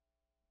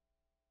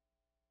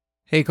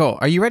Hey Cole,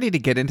 are you ready to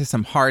get into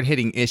some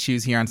hard-hitting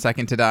issues here on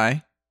Second to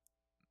Die?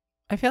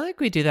 I feel like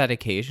we do that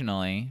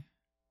occasionally.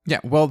 Yeah,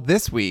 well,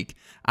 this week,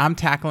 I'm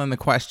tackling the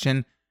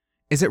question,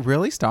 is it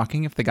really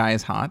stalking if the guy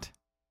is hot?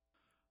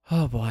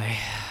 Oh boy.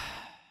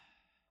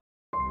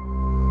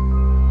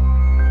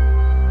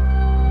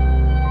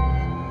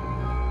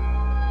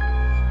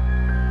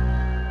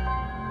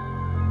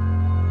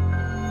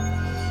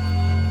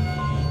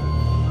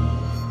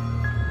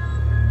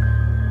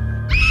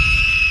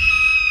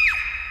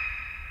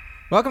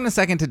 Welcome to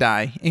Second to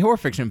Die, a horror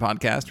fiction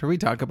podcast where we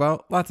talk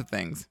about lots of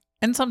things.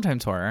 And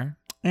sometimes horror.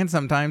 And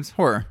sometimes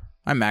horror.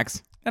 I'm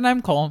Max. And I'm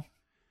Cole.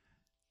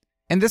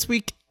 And this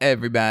week,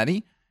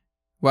 everybody,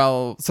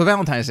 so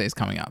Valentine's Day is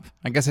coming up.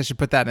 I guess I should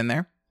put that in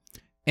there.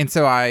 And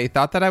so I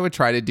thought that I would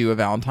try to do a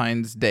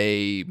Valentine's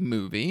Day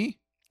movie.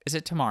 Is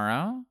it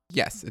tomorrow?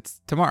 Yes,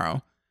 it's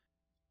tomorrow.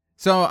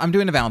 So I'm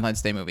doing a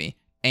Valentine's Day movie.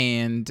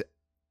 And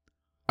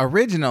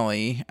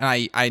originally,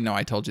 and I know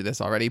I told you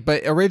this already,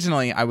 but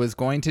originally I was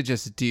going to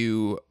just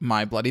do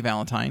My Bloody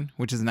Valentine,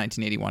 which is a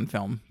 1981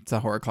 film. It's a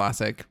horror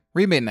classic.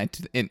 Remade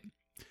in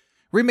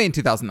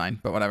 2009,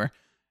 but whatever.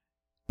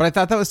 But I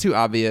thought that was too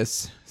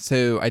obvious,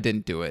 so I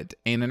didn't do it.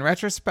 And in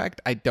retrospect,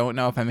 I don't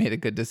know if I made a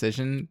good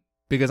decision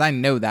because I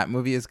know that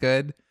movie is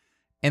good.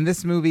 And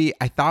this movie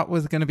I thought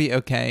was going to be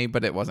okay,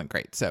 but it wasn't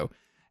great. So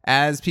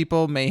as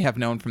people may have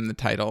known from the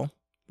title,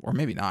 or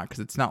maybe not because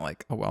it's not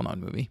like a well-known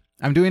movie,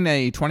 I'm doing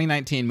a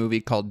 2019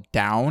 movie called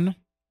Down.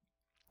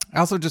 I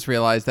also just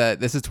realized that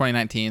this is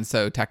 2019,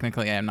 so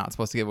technically I am not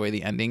supposed to give away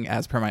the ending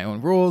as per my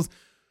own rules.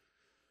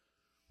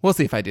 We'll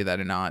see if I do that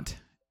or not.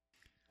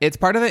 It's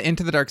part of the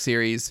Into the Dark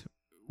series,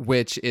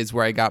 which is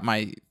where I got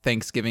my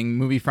Thanksgiving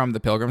movie from, the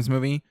Pilgrims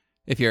movie.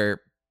 If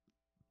you're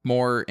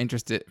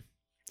interested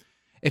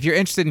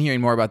in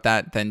hearing more about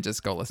that, then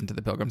just go listen to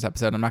the Pilgrims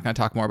episode. I'm not going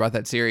to talk more about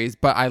that series,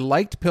 but I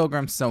liked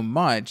Pilgrims so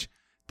much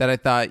that I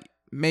thought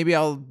maybe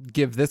I'll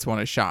give this one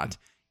a shot.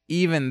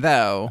 Even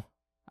though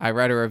I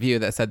read a review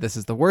that said this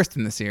is the worst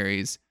in the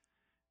series,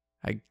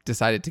 I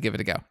decided to give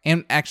it a go.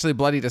 And actually,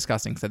 Bloody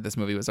Disgusting said this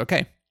movie was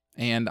okay.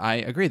 And I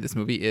agree, this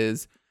movie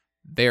is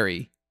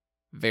very,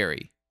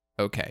 very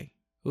okay.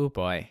 Oh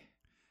boy.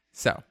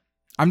 So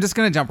I'm just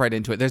going to jump right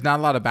into it. There's not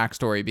a lot of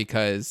backstory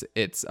because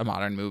it's a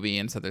modern movie,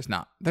 and so there's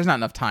not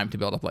enough time to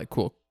build up like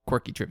cool,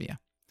 quirky trivia.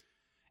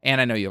 And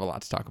I know you have a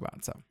lot to talk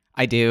about, so.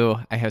 I do.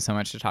 I have so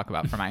much to talk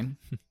about for mine.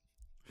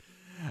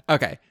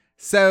 Okay,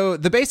 so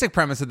the basic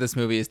premise of this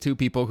movie is two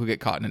people who get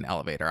caught in an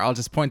elevator. I'll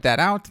just point that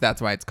out.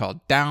 That's why it's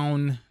called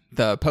Down.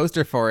 The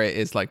poster for it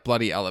is like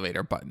bloody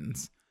elevator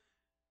buttons.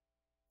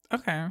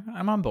 Okay,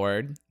 I'm on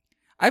board.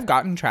 I've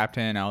gotten trapped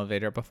in an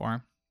elevator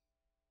before.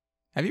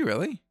 Have you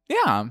really?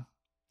 Yeah.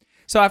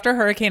 So after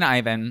Hurricane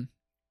Ivan,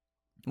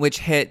 which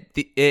hit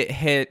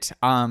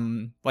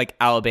like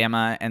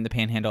Alabama and the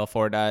Panhandle of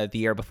Florida the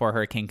year before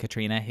Hurricane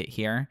Katrina hit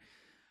here,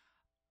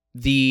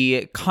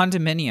 the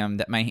condominium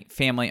that my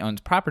family owns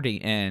property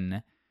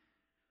in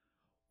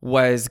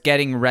was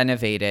getting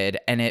renovated,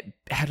 and it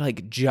had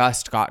like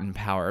just gotten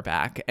power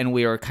back, and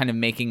we were kind of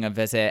making a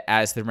visit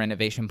as the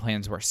renovation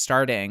plans were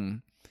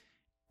starting,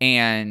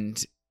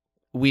 and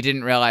we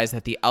didn't realize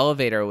that the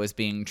elevator was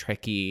being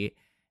tricky,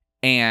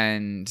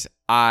 and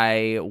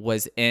I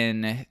was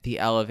in the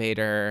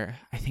elevator,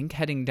 I think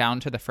heading down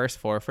to the first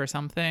floor for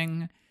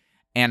something,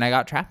 and I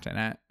got trapped in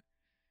it.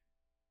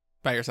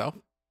 By yourself?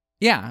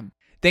 Yeah.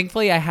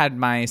 Thankfully, I had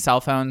my cell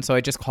phone, so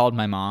I just called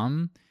my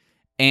mom,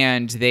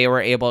 and they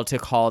were able to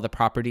call the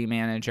property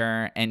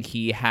manager, and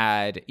he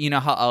had, you know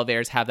how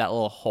elevators have that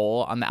little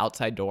hole on the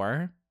outside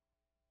door?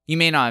 You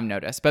may not have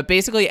noticed, but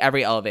basically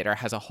every elevator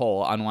has a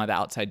hole on one of the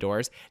outside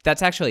doors.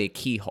 That's actually a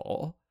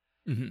keyhole.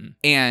 Mm-hmm.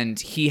 And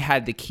he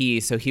had the key,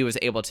 so he was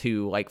able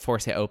to like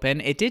force it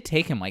open. It did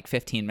take him like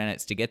 15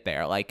 minutes to get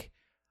there. Like,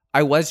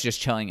 I was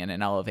just chilling in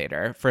an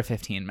elevator for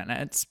 15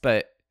 minutes,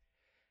 but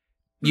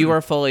you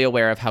are fully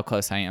aware of how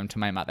close I am to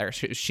my mother.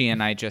 She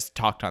and I just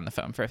talked on the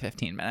phone for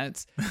 15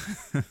 minutes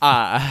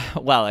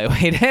while I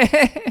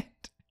waited.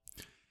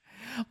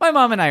 My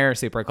mom and I are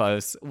super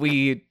close.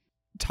 We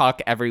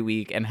talk every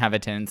week and have a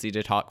tendency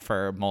to talk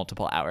for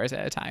multiple hours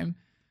at a time.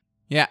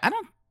 Yeah, I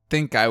don't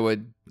think I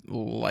would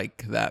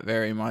like that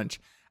very much.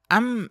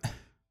 I'm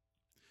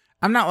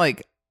not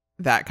like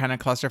that kind of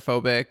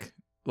claustrophobic.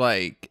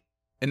 Like,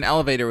 an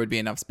elevator would be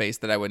enough space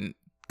that I wouldn't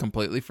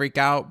completely freak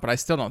out, but I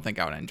still don't think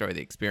I would enjoy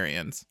the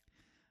experience.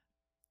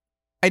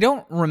 I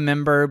don't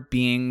remember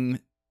being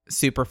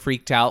super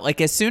freaked out. Like,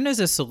 as soon as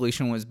a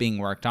solution was being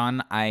worked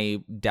on,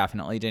 I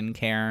definitely didn't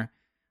care.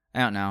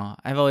 I don't know.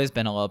 I've always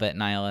been a little bit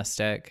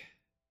nihilistic.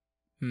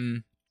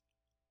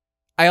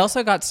 I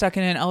also got stuck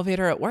in an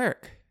elevator at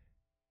work.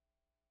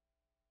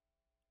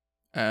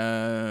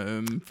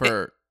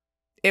 It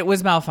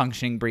was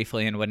malfunctioning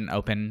briefly and wouldn't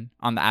open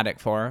on the attic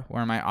floor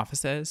where my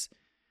office is.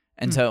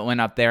 And so it went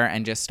up there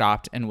and just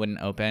stopped and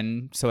wouldn't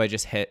open. So I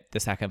just hit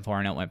the second floor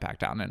and it went back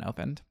down and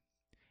opened.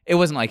 It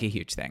wasn't like a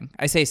huge thing.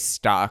 I say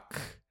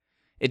stuck.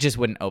 It just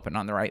wouldn't open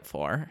on the right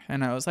floor.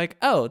 And I was like,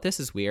 oh,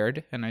 this is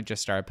weird. And I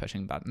just started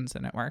pushing buttons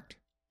and it worked.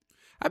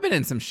 I've been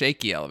in some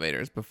shaky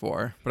elevators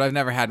before, but I've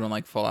never had one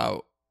like full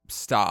out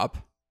stop.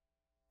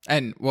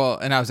 And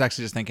I was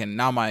actually just thinking,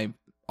 now my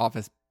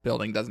office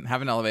building doesn't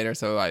have an elevator,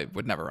 so I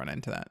would never run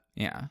into that.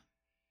 Yeah.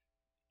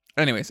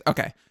 Anyways,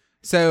 okay.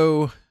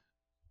 So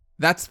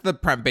that's the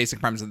basic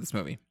premise of this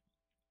movie.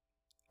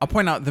 I'll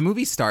point out the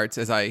movie starts,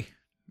 as I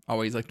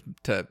always like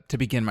to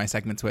begin my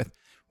segments with.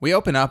 We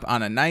open up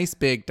on a nice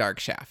big dark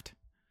shaft,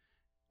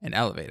 an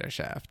elevator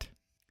shaft.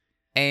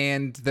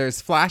 And there's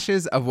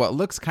flashes of what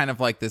looks kind of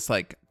like this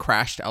like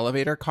crashed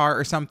elevator car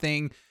or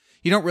something.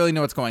 You don't really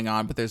know what's going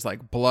on, but there's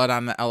like blood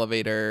on the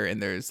elevator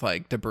and there's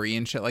like debris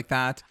and shit like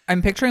that.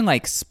 I'm picturing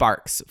like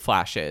sparks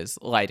flashes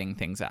lighting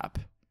things up.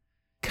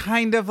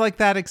 Kind of like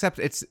that, except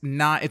it's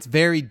not. It's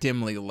very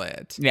dimly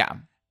lit. Yeah.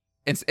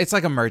 It's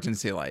like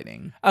emergency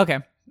lighting. Okay.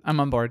 I'm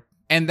on board.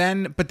 And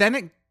then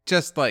it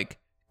just like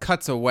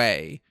cuts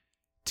away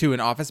to an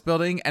office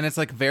building. And it's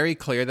like very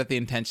clear that the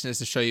intention is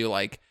to show you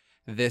like,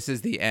 this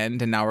is the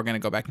end, and now we're going to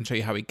go back and show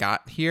you how we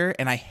got here.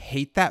 And I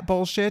hate that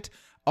bullshit.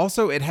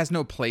 Also, it has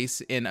no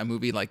place in a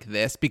movie like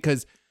this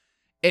because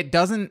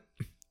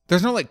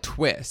there's no like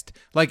twist.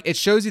 Like it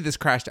shows you this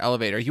crashed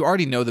elevator. You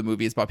already know the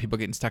movie is about people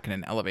getting stuck in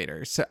an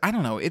elevator. So I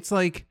don't know. It's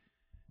like,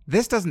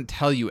 this doesn't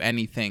tell you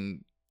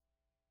anything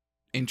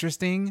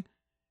interesting.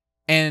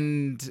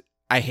 And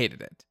I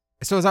hated it.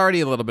 So I was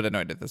already a little bit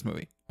annoyed at this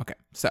movie. Okay.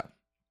 So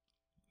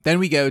then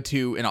we go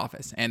to an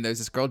office and there's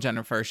this girl,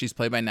 Jennifer. She's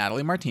played by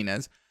Natalie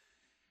Martinez.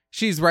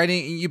 She's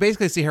writing, you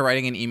basically see her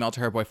writing an email to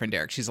her boyfriend,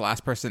 Derek. She's the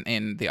last person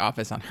in the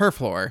office on her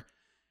floor.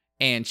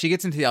 And she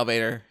gets into the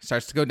elevator,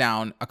 starts to go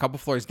down. A couple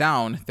floors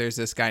down, there's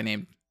this guy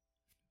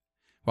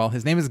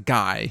his name is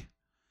Guy.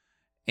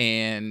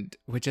 And,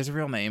 which is a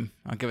real name.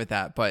 I'll give it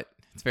that. But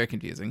it's very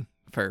confusing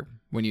for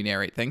when you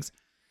narrate things.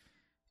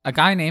 A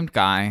guy named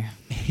Guy.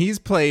 He's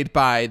played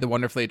by the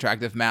wonderfully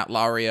attractive Matt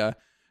Lauria,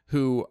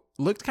 who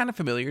looked kind of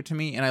familiar to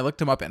me, and I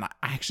looked him up, and I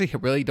actually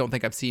really don't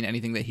think I've seen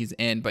anything that he's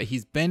in, but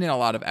he's been in a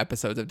lot of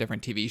episodes of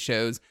different TV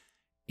shows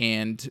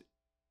and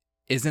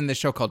is in this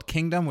show called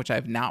Kingdom, which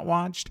I've not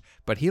watched,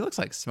 but he looks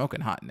like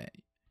smoking hot in it.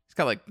 He's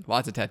got like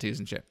lots of tattoos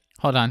and shit.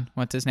 Hold on.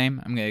 What's his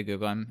name? I'm going to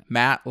Google him.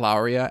 Matt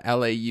Lauria,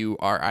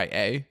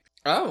 Lauria.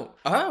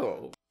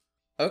 Oh.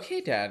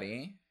 Okay,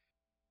 daddy.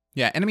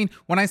 Yeah, and I mean,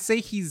 when I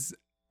say he's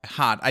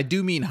hot, I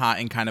do mean hot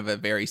in kind of a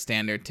very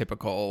standard,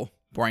 typical,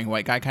 boring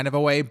white guy kind of a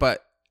way,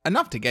 but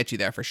enough to get you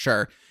there for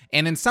sure.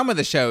 And in some of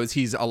the shows,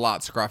 he's a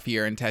lot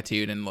scruffier and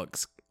tattooed and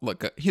looks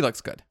good. He looks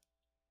good.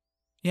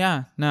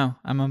 Yeah, no,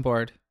 I'm on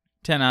board.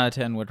 10 out of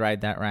 10 would ride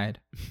that ride.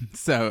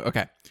 So,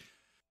 okay.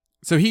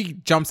 So he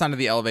jumps onto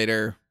the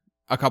elevator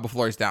a couple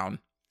floors down.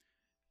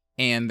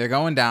 And they're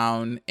going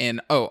down. And,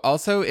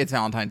 also, it's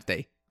Valentine's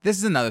Day. This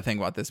is another thing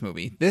about this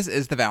movie. This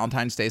is the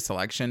Valentine's Day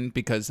selection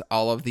because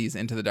all of these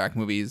Into the Dark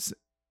movies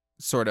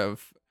sort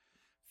of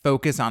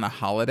focus on a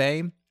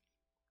holiday.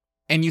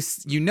 And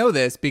you know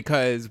this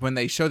because when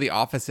they show the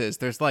offices,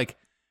 there's like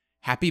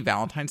Happy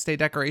Valentine's Day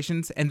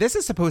decorations. And this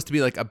is supposed to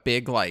be like a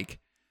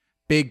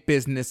big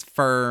business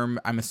firm.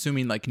 I'm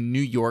assuming like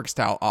New York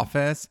style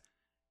office.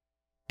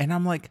 And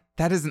I'm like,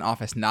 that is an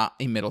office, not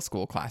a middle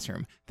school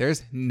classroom.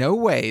 There's no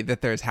way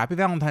that there's Happy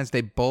Valentine's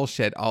Day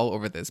bullshit all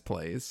over this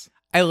place.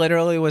 I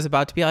literally was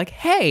about to be like,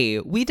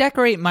 hey, we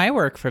decorate my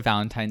work for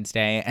Valentine's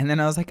Day. And then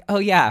I was like, oh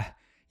yeah,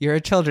 you're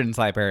a children's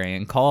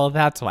librarian, Cole.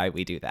 That's why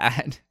we do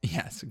that.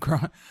 Yes.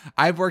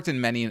 I've worked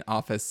in many an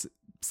office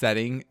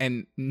setting,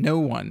 and no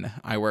one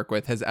I work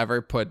with has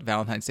ever put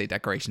Valentine's Day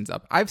decorations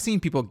up. I've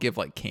seen people give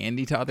like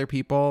candy to other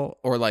people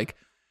or like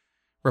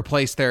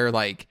replace their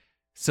like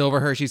silver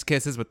Hershey's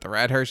Kisses with the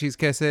red Hershey's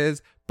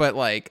Kisses. But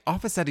like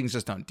office settings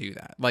just don't do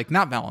that. Like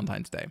not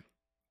Valentine's Day.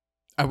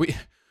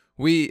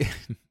 We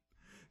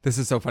this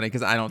is so funny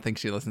because I don't think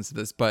she listens to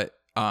this, but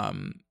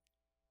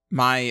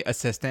my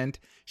assistant,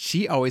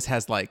 she always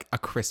has like a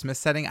Christmas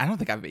setting. I don't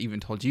think I've even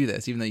told you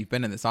this, even though you've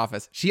been in this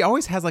office. She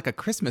always has like a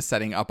Christmas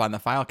setting up on the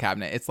file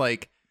cabinet. It's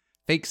like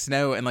fake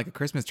snow and like a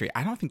Christmas tree.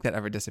 I don't think that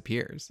ever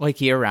disappears. Like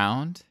year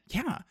round?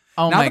 Yeah.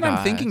 Oh now my that God.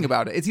 I'm thinking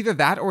about it, it's either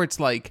that or it's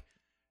like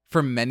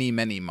for many,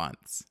 many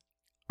months.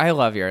 I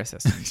love your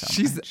assistant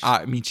so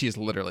much. She is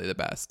literally the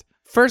best.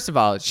 First of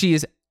all,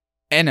 she's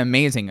an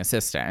amazing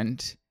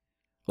assistant.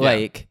 Yeah.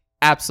 Like,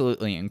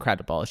 absolutely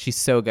incredible. She's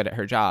so good at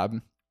her job.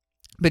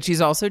 But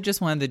she's also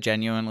just one of the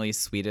genuinely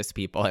sweetest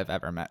people I've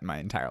ever met in my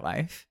entire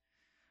life.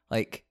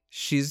 Like,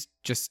 she's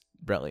just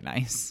really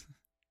nice.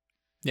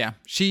 Yeah,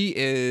 she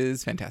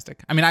is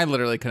fantastic. I mean, I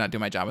literally could not do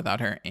my job without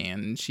her,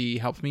 and she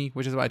helped me,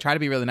 which is why I try to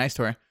be really nice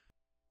to her.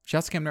 She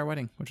also came to our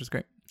wedding, which was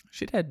great.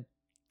 She did.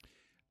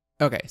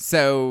 Okay,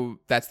 so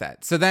that's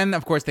that. So then,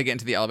 of course, they get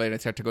into the elevator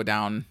and start to go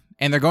down,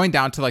 and they're going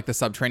down to like the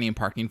subterranean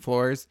parking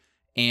floors,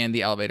 and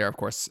the elevator, of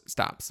course,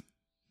 stops.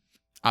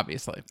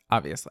 Obviously.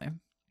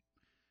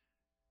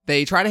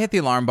 They try to hit the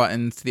alarm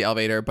buttons to the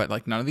elevator, but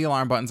like none of the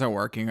alarm buttons are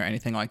working or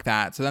anything like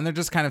that. So then they're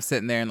just kind of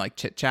sitting there and like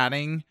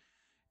chit-chatting.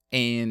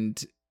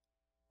 And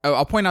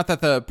I'll point out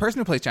that the person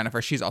who plays Jennifer,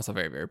 she's also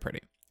very, very pretty.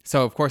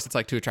 So of course it's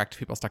like two attractive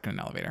people stuck in an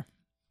elevator.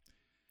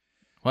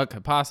 What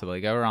could possibly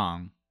go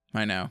wrong?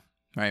 I know,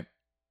 right?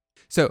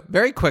 So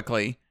very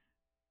quickly,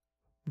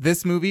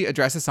 this movie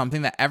addresses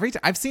something that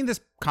I've seen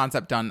this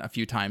concept done a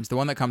few times. The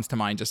one that comes to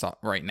mind just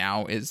right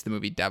now is the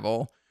movie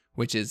Devil,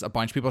 which is a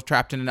bunch of people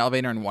trapped in an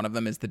elevator, and one of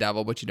them is the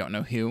devil, but you don't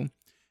know who.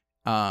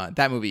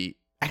 That movie,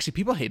 actually,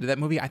 people hated that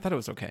movie. I thought it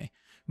was okay.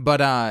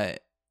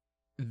 But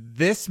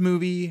this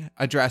movie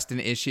addressed an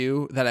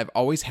issue that I've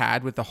always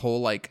had with the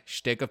whole like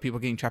shtick of people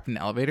getting trapped in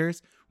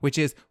elevators, which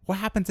is what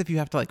happens if you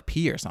have to like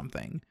pee or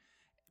something?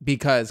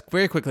 Because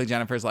very quickly,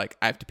 Jennifer's like,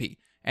 I have to pee.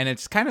 And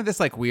it's kind of this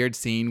like weird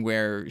scene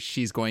where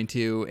she's going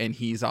to, and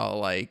he's all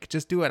like,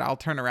 just do it, I'll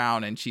turn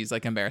around. And she's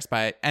like embarrassed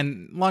by it.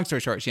 And long story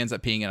short, she ends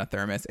up peeing in a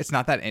thermos. It's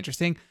not that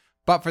interesting,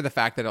 but for the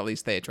fact that at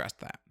least they addressed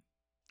that.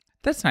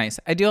 That's nice.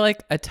 I do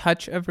like a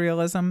touch of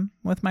realism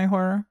with my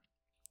horror.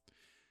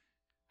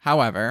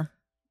 However,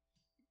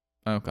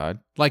 oh God,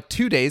 like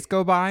 2 days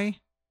go by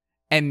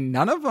and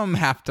none of them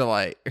have to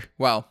like,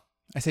 well,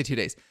 I say 2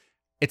 days.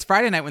 It's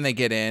Friday night when they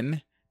get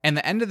in, and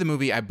the end of the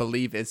movie, I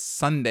believe, is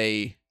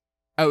Sunday.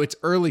 Oh, it's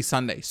early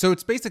Sunday. So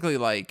it's basically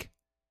like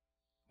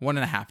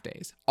 1.5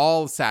 days,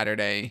 all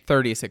Saturday.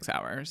 36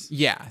 hours.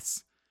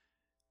 Yes.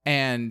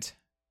 And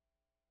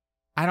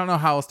I don't know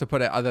how else to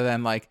put it other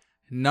than like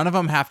none of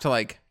them have to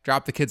like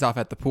drop the kids off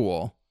at the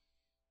pool,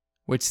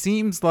 which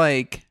seems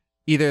like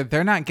either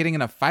they're not getting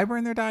enough fiber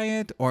in their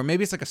diet or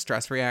maybe it's like a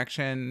stress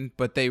reaction,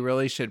 but they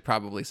really should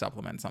probably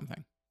supplement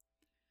something.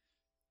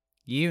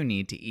 You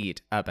need to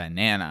eat a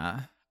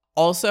banana.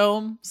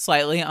 Also,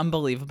 slightly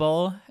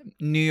unbelievable,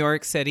 New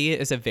York City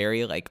is a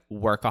very like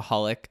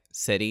workaholic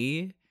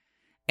city.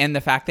 And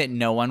the fact that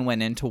no one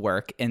went into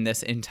work in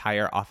this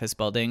entire office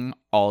building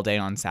all day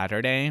on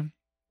Saturday.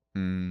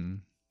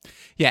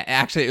 Yeah,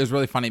 actually, it was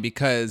really funny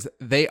because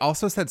they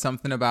also said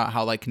something about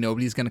how like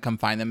nobody's going to come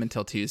find them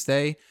until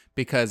Tuesday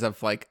because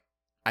of like,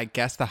 I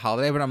guess the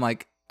holiday. But I'm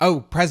like, oh,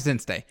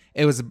 President's Day.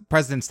 It was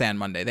President's Day on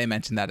Monday. They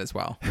mentioned that as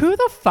well. Who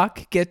the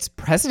fuck gets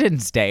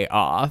President's Day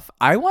off?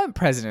 I want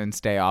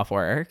President's Day off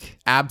work.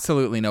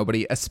 Absolutely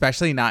nobody,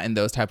 especially not in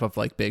those type of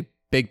like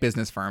big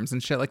business firms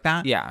and shit like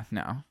that. Yeah,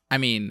 no. I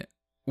mean,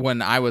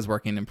 when I was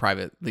working in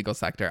private legal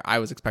sector, I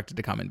was expected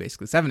to come in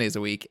basically 7 days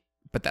a week,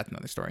 but that's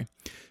another story.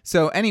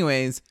 So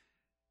anyways,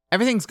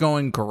 everything's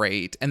going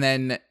great. And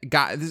then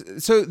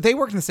so they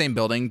work in the same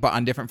building, but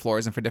on different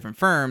floors and for different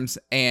firms.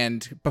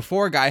 And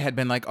before Guy had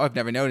been like, oh, I've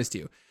never noticed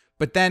you.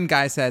 But then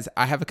Guy says,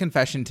 I have a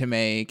confession to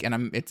make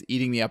and it's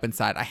eating me up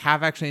inside. I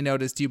have actually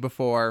noticed you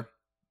before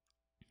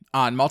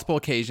on multiple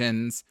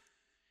occasions.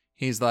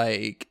 He's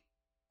like,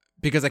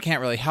 because I can't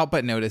really help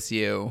but notice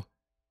you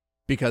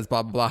because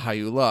blah, blah, blah, how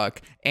you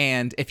look.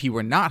 And if he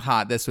were not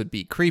hot, this would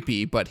be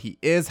creepy, but he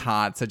is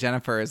hot. So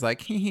Jennifer is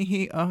like,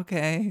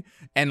 okay.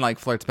 And like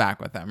flirts back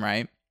with him,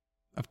 right?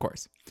 Of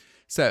course.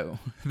 So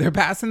they're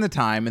passing the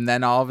time. And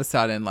then all of a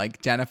sudden,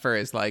 like Jennifer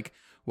is like,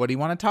 what do you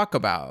want to talk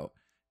about?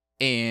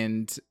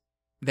 And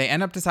they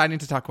end up deciding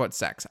to talk about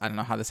sex. I don't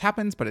know how this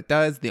happens, but it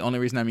does. The only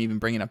reason I'm even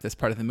bringing up this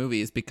part of the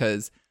movie is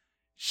because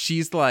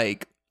she's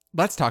like,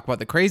 let's talk about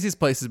the craziest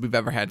places we've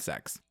ever had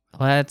sex.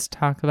 Let's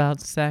talk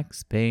about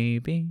sex,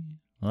 baby.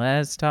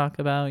 Let's talk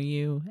about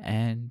you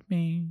and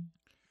me.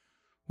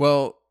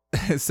 Well,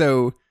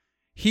 so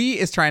he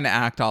is trying to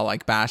act all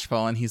like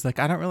bashful and he's like,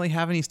 I don't really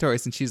have any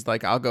stories. And she's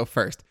like, I'll go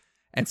first.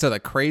 And so the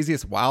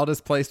craziest,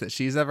 wildest place that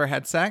she's ever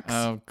had sex.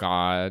 Oh,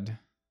 God.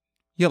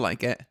 You'll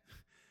like it.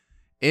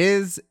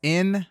 Is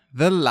in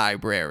the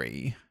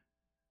library.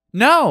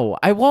 No,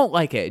 I won't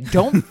like it.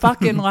 Don't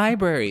fuck in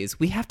libraries.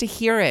 We have to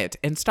hear it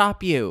and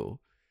stop you.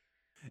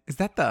 Is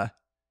that the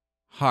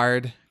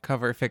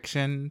hardcover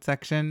fiction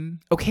section?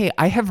 Okay,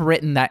 I have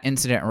written that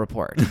incident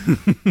report.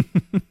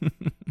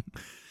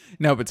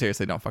 No, but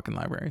seriously, don't fuck in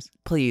libraries.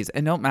 Please,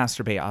 and don't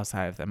masturbate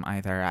outside of them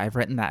either. I've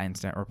written that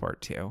incident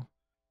report too.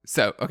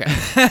 So, okay.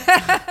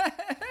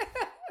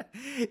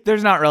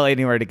 There's not really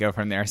anywhere to go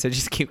from there, so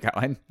just keep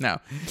going. No.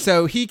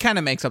 So he kind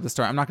of makes up the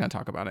story. I'm not going to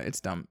talk about it. It's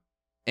dumb.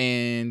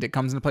 And it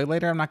comes into play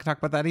later. I'm not going to talk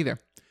about that either.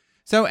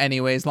 So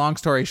anyways, long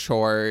story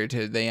short,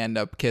 they end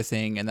up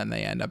kissing and then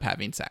they end up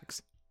having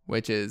sex,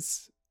 which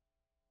is,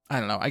 I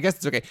don't know. I guess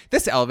it's okay.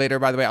 This elevator,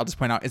 by the way, I'll just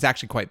point out, is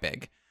actually quite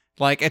big.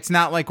 Like, it's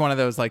not like one of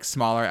those like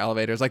smaller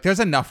elevators. Like, there's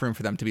enough room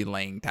for them to be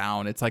laying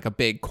down. It's like a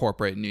big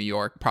corporate New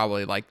York,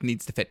 probably like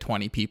needs to fit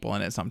 20 people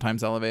in it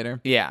sometimes elevator.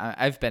 Yeah,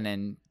 I've been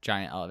in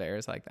giant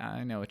elevators like that.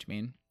 I know what you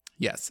mean.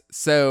 Yes.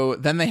 So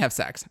then they have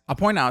sex. I'll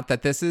point out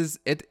that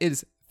it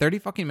is 30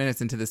 fucking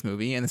minutes into this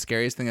movie, and the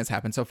scariest thing that's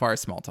happened so far is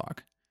small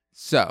talk.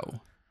 So.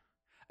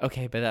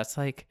 Okay, but that's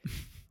like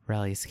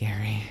really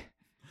scary.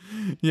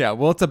 Yeah,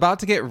 well, it's about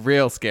to get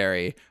real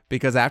scary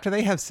because after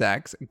they have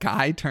sex,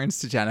 Guy turns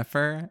to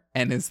Jennifer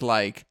and is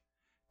like,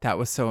 that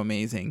was so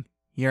amazing.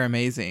 You're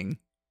amazing.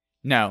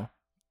 No.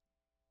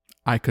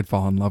 I could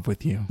fall in love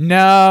with you.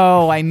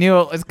 No, I knew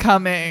it was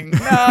coming.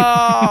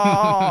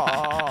 No.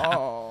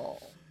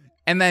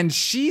 And then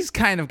she's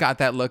kind of got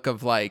that look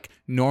of like,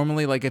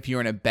 normally like if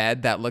you're in a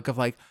bed, that look of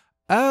like,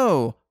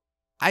 oh,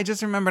 I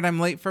just remembered I'm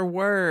late for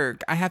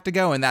work. I have to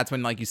go. And that's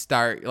when like you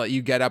start, like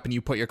you get up and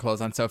you put your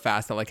clothes on so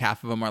fast that like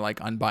half of them are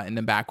like unbuttoned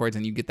and backwards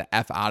and you get the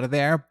F out of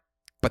there.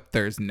 but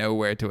there's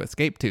nowhere to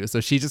escape to. So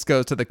she just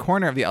goes to the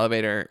corner of the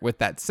elevator with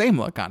that same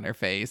look on her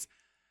face.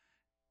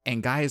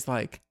 And Guy is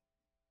like,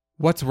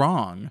 what's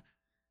wrong?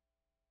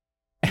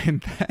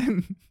 And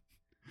then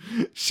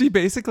she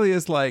basically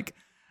is like,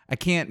 I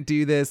can't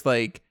do this.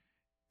 Like,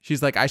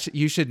 she's like,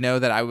 you should know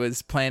that I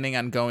was planning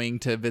on going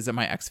to visit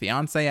my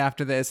ex-fiance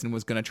after this and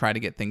was going to try to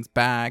get things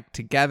back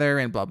together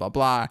and blah, blah,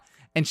 blah.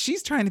 And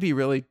she's trying to be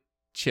really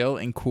chill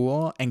and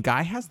cool. And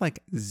Guy has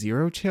like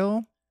zero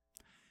chill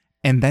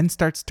and then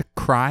starts to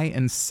cry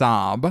and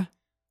sob,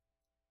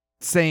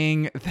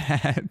 saying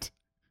that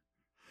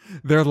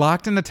they're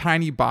locked in a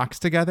tiny box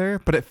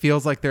together, but it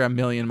feels like they're a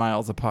million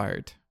miles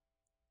apart.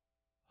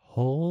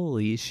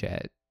 Holy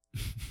shit.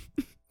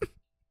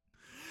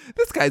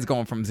 This guy's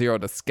going from zero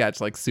to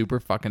sketch like super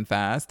fucking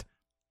fast.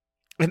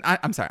 And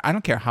I'm sorry, I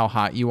don't care how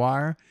hot you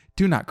are.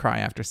 Do not cry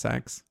after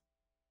sex.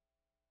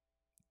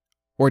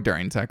 Or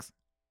during sex.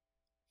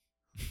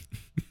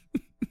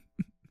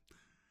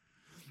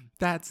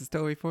 That's a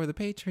story for the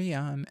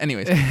Patreon.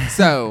 Anyways,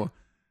 so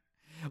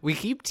we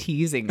keep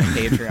teasing the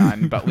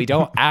Patreon, but we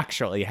don't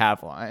actually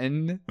have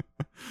one.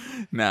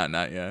 No,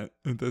 not yet.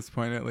 At this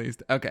point, at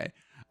least. Okay,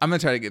 I'm gonna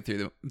try to get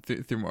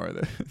through more of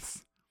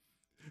this.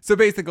 So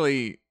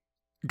basically,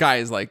 Guy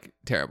is like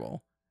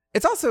terrible.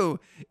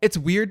 It's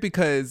weird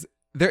because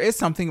there is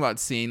something about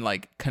seeing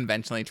like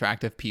conventionally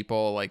attractive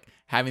people like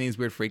having these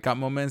weird freak out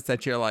moments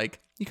that you're like,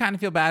 you kind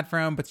of feel bad for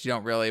them, but you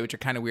don't really, which you're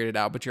kind of weirded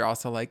out, but you're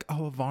also like,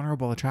 oh, a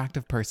vulnerable,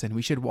 attractive person.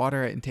 We should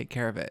water it and take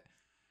care of it.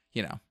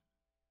 You know,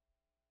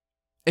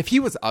 if he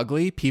was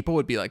ugly, people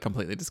would be like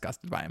completely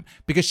disgusted by him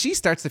because she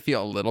starts to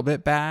feel a little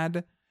bit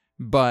bad,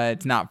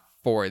 but not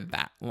for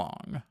that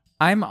long.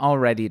 I'm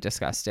already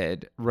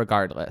disgusted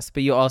regardless,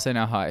 but you also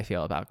know how I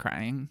feel about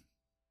crying.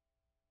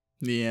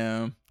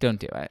 Yeah. Don't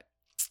do it.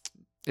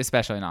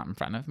 Especially not in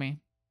front of me.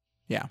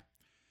 Yeah.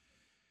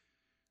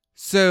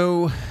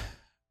 So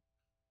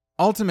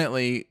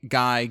ultimately,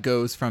 Guy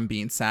goes from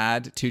being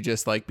sad to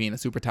just like being a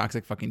super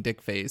toxic fucking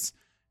dick face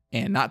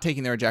and not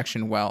taking the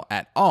rejection well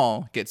at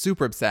all, gets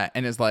super upset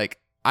and is like,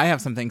 I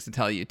have some things to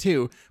tell you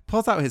too.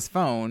 Pulls out his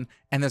phone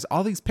and there's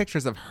all these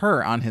pictures of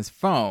her on his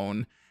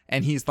phone.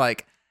 And he's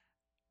like,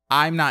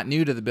 I'm not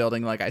new to the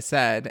building, like I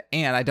said,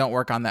 and I don't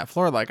work on that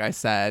floor, like I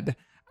said.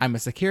 I'm a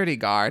security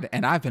guard,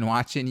 and I've been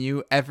watching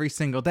you every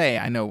single day.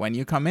 I know when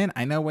you come in.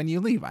 I know when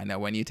you leave. I know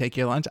when you take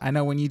your lunch. I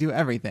know when you do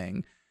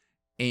everything.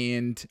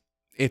 And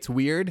it's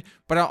weird,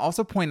 but I'll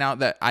also point out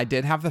that I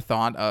did have the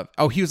thought of,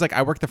 oh, he was like,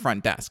 I work the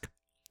front desk.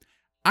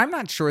 I'm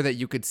not sure that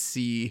you could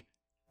see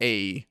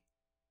a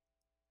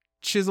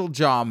chisel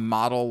jaw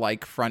model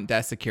like front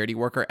desk security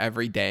worker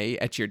every day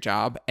at your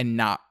job and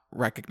not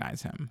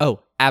recognize him.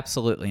 Oh,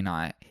 absolutely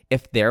not.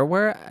 If there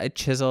were a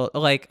chisel,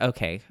 like,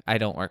 okay, I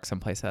don't work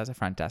someplace as a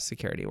front desk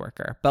security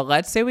worker, but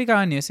let's say we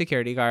got a new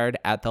security guard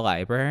at the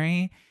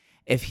library.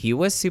 If he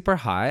was super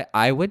hot,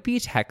 I would be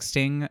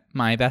texting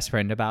my best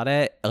friend about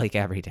it like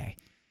every day.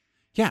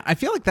 Yeah, I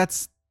feel like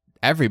that's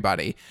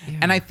everybody. Yeah.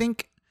 And I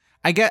think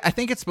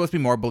it's supposed to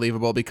be more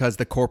believable because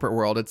the corporate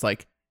world, it's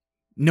like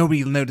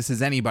nobody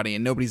notices anybody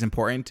and nobody's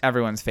important.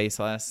 Everyone's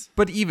faceless.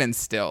 But even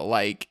still,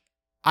 like,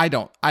 I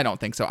don't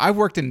think so.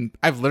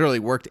 I've literally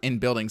worked in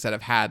buildings that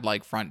have had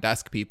like front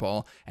desk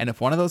people. And if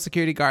one of those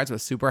security guards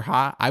was super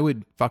hot, I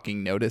would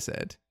fucking notice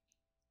it.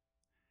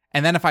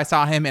 And then if I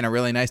saw him in a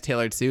really nice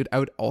tailored suit, I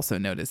would also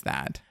notice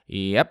that.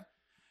 Yep.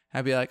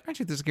 I'd be like, aren't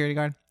you the security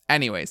guard?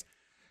 Anyways.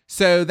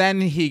 So then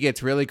he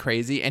gets really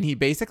crazy and he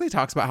basically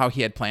talks about how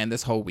he had planned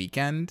this whole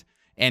weekend.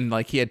 And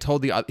like he had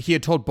told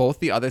both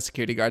the other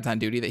security guards on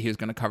duty that he was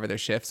going to cover their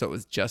shift. So it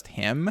was just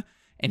him.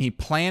 And he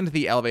planned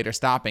the elevator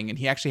stopping and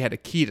he actually had a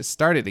key to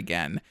start it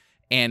again.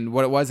 And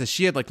what it was is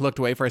she had like looked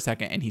away for a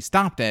second and he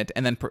stopped it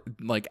and then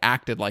like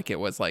acted like it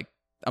was like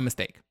a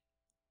mistake.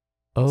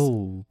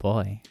 Oh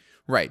boy.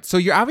 Right. So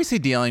you're obviously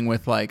dealing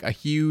with like a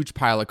huge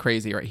pile of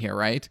crazy right here,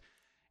 right?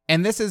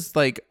 And this is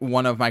like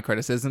one of my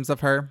criticisms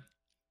of her.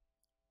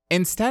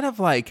 Instead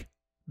of like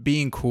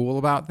being cool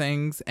about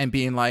things and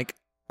being like,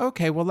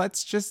 okay, well,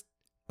 let's just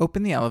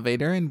open the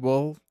elevator and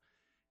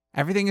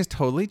everything is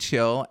totally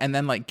chill, and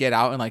then like get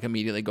out and like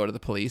immediately go to the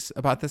police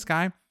about this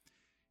guy.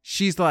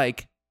 She's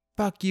like,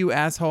 fuck you,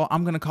 asshole.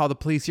 I'm going to call the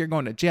police. You're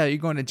going to jail. You're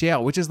going to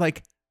jail, which is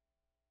like,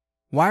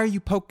 why are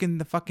you poking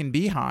the fucking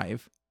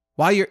beehive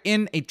while you're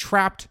in a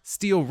trapped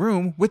steel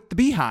room with the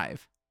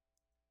beehive?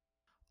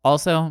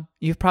 Also,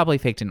 you've probably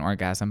faked an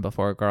orgasm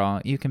before,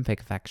 girl. You can fake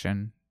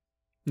affection.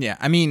 Yeah,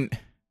 I mean,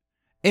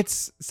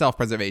 it's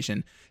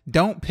self-preservation.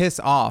 Don't piss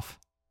off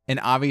an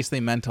obviously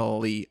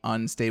mentally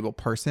unstable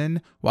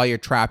person while you're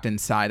trapped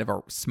inside of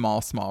a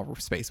small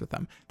space with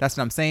them. That's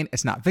what I'm saying.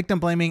 It's not victim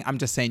blaming. I'm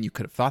just saying you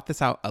could have thought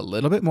this out a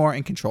little bit more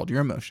and controlled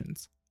your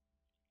emotions.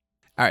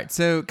 All right,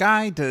 so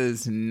Guy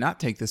does not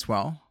take this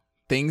well.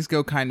 Things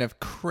go kind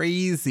of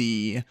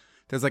crazy.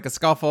 There's like a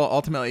scuffle.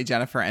 Ultimately,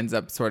 Jennifer ends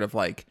up sort of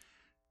like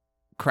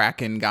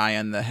cracking Guy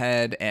on the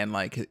head and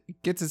like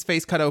gets his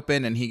face cut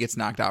open and he gets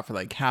knocked out for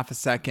like half a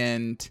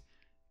second.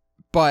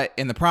 But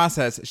in the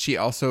process, she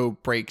also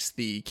breaks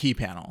the key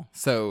panel.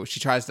 So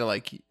she tries to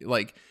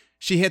like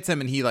she hits him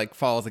and he like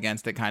falls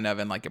against it kind of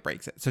and like it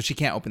breaks it. So she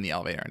can't open the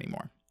elevator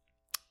anymore.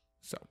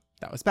 So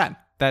that was bad.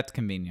 That's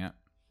convenient.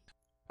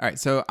 All right,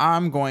 so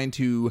I'm going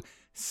to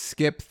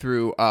skip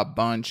through a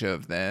bunch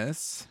of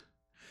this.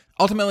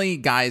 Ultimately,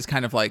 guys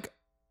kind of like,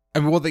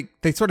 well,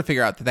 they sort of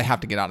figure out that they have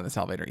to get out of this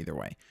elevator either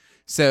way.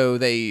 So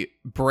they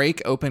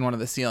break open one of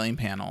the ceiling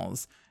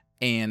panels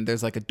and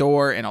there's like a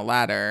door and a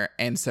ladder.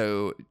 And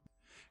so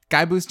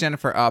Guy boosts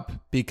Jennifer up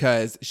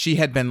because she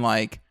had been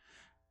like,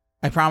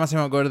 I promise I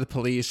won't go to the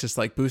police, just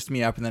like boost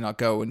me up and then I'll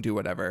go and do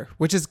whatever,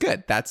 which is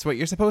good. That's what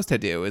you're supposed to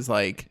do, is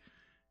like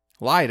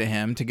lie to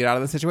him to get out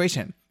of the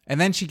situation. And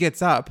then she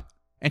gets up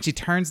and she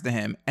turns to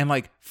him and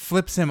like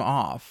flips him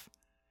off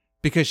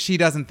because she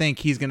doesn't think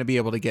he's going to be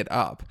able to get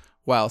up.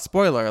 Well,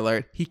 spoiler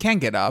alert, he can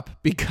get up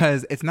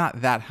because it's not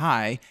that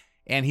high.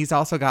 And he's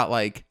also got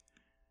like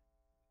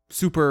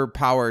super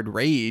powered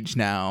rage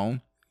now.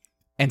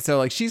 And so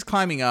like she's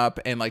climbing up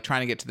and like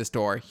trying to get to this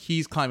door.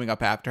 He's climbing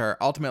up after her.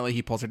 Ultimately,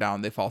 he pulls her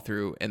down. They fall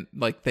through and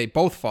like they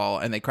both fall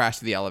and they crash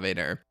to the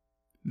elevator.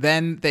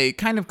 Then they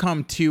kind of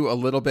come to a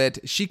little bit.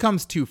 She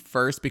comes to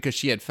first because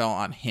she had fell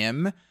on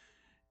him.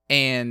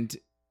 And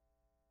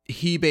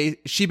she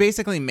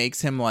basically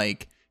makes him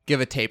like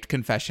give a taped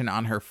confession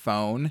on her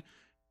phone.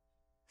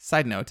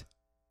 Side note,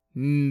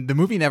 the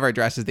movie never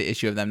addresses the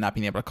issue of them not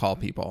being able to call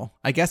people.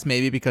 I guess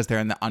maybe because they're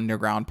in the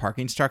underground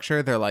parking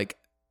structure, they're like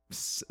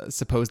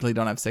supposedly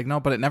don't have signal,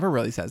 but it never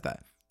really says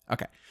that.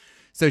 Okay.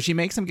 So she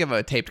makes him give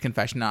a taped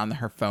confession on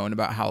her phone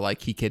about how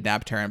like he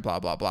kidnapped her and blah,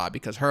 blah, blah,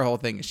 because her whole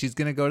thing is she's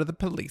going to go to the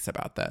police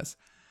about this.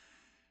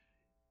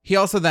 He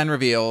also then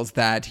reveals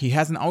that he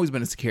hasn't always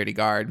been a security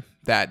guard,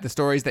 that the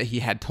stories that he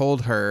had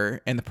told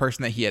her and the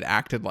person that he had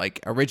acted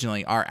like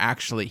originally are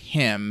actually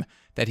him,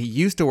 that he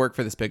used to work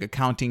for this big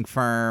accounting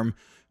firm,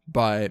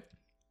 but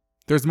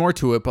there's more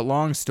to it. But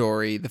long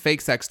story, the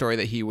fake sex story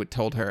that he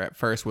told her at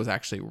first was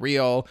actually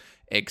real,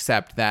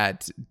 except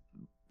that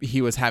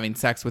he was having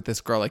sex with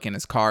this girl like in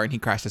his car and he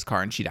crashed his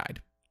car and she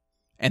died.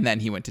 And then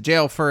he went to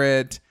jail for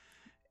it.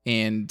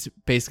 And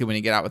basically when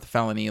he got out with a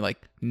felony,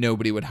 like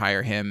nobody would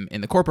hire him in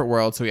the corporate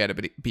world. So he had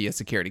to be a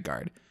security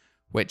guard,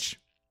 which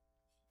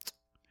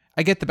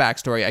I get the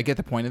backstory. I get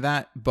the point of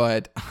that.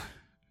 But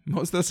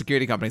most of those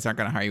security companies aren't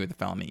going to hire you with a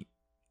felony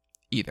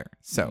either.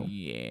 So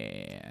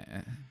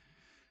yeah.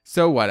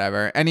 So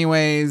whatever.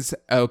 Anyways,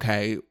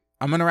 okay.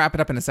 I'm going to wrap it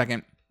up in a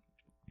second.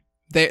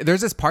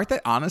 There's this part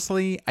that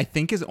honestly I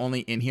think is only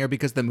in here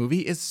because the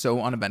movie is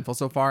so uneventful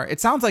so far. It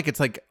sounds like it's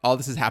like all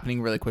this is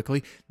happening really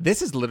quickly.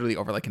 This is literally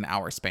over like an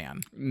hour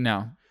span.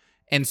 No.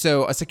 And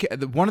so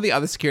one of the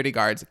other security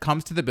guards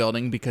comes to the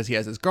building because he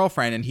has his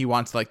girlfriend and he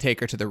wants to like take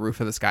her to the roof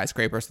of the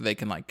skyscraper so they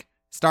can like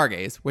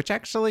stargaze, which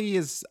actually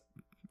is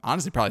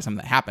honestly probably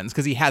something that happens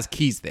because he has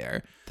keys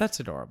there.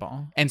 That's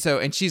adorable.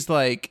 And she's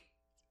like,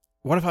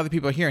 what if other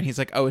people are here? And he's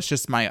like, oh, it's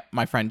just my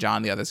friend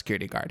John, the other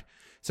security guard.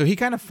 So he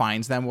kind of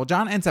finds them. Well,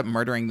 John ends up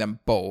murdering them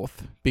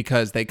both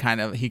because he kind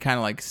of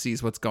like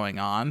sees what's going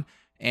on.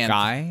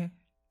 And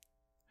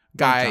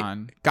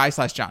Guy/John.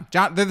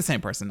 John, they're the same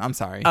person. I'm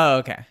sorry. Oh,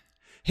 okay.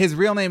 His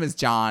real name is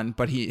John,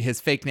 but his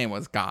fake name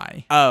was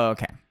Guy. Oh,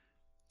 okay.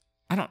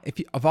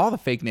 Of all the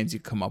fake names you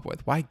come up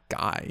with, why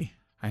Guy?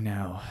 I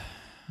know.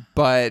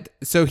 But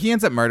so he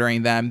ends up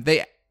murdering them.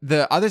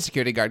 The other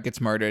security guard gets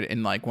murdered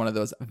in like one of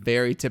those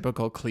very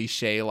typical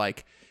cliche,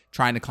 like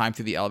trying to climb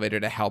through the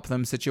elevator to help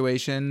them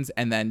situations.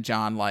 And then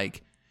John,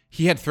 like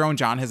he had thrown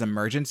John his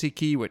emergency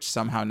key, which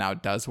somehow now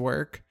does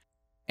work.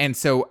 And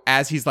so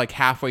as he's like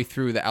halfway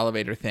through the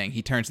elevator thing,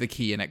 he turns the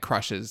key and it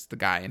crushes the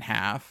guy in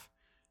half.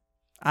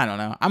 I don't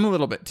know.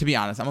 To be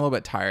honest, I'm a little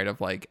bit tired of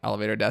like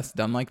elevator deaths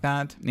done like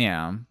that.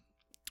 Yeah.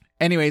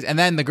 Anyways, and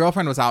then the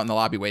girlfriend was out in the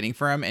lobby waiting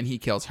for him and he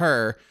kills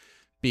her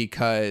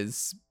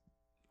because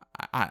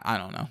I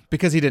don't know,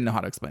 because he didn't know how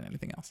to explain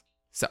anything else.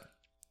 So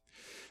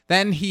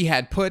then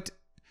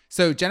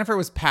so Jennifer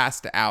was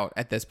passed out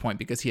at this point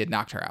because he had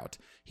knocked her out.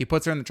 He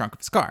puts her in the trunk of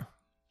his car.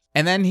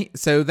 And then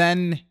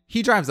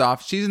he drives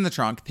off. She's in the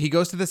trunk. He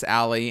goes to this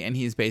alley and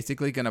he's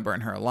basically going to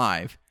burn her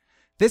alive.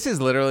 This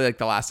is literally like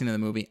the last scene of the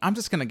movie. I'm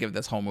just going to give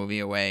this whole movie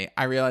away.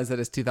 I realize that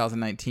it's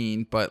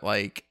 2019, but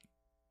like,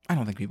 I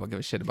don't think people give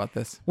a shit about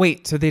this.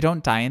 Wait, so they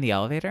don't die in the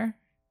elevator?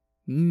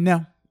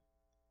 No.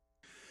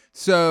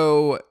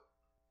 So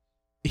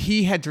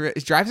he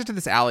drives her to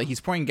this alley. He's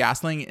pouring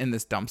gasoline in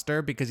this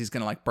dumpster because he's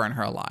going to like burn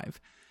her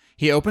alive.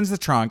 He opens the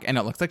trunk and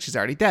it looks like she's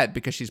already dead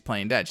because she's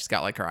playing dead. She's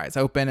got like her eyes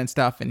open and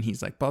stuff. And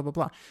he's like, blah, blah,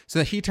 blah.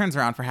 So he turns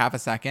around for half a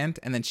second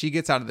and then she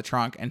gets out of the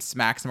trunk and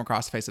smacks him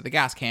across the face with a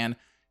gas can,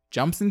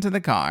 jumps into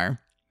the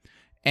car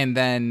and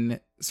then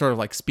sort of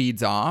like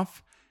speeds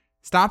off,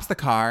 stops the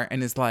car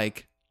and is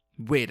like,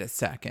 wait a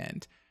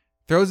second,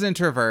 throws it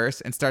into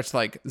reverse and starts to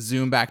like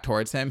zoom back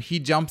towards him. He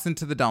jumps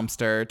into the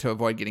dumpster to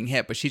avoid getting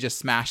hit, but she just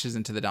smashes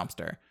into the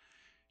dumpster.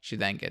 She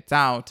then gets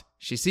out.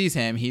 She sees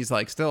him. He's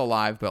like still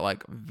alive, but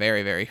like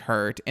very, very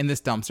hurt in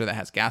this dumpster that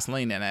has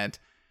gasoline in it.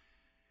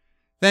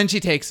 Then she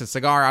takes a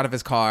cigar out of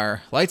his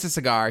car, lights a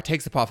cigar,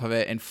 takes a puff of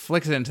it and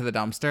flicks it into the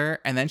dumpster.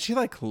 And then she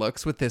like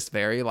looks with this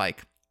very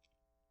like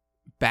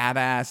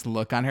badass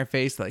look on her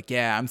face, like,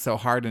 yeah, I'm so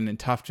hardened and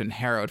tough and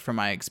harrowed from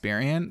my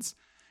experience,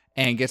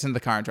 and gets into the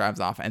car and drives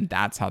off, and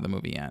that's how the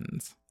movie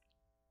ends.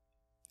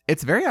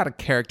 It's very out of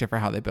character for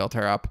how they built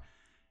her up.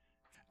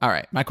 All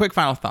right, my quick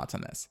final thoughts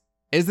on this.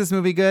 Is this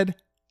movie good?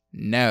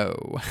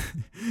 No.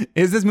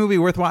 Is this movie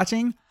worth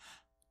watching?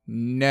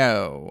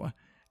 No.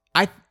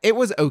 It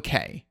was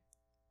okay.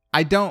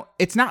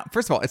 It's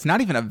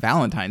not even a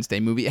Valentine's Day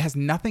movie. It has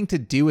nothing to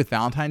do with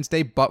Valentine's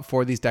Day but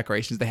for these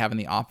decorations they have in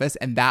the office,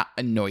 and that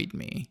annoyed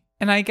me.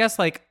 And I guess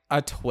like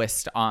a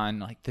twist on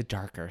like the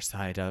darker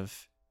side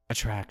of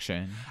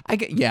attraction. I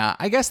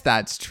guess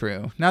that's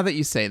true. Now that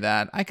you say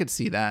that, I could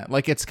see that.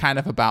 Like, it's kind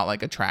of about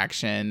like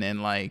attraction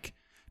and like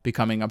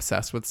becoming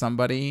obsessed with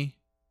somebody.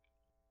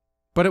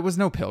 But it was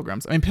no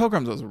Pilgrims. I mean,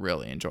 Pilgrims was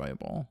really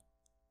enjoyable.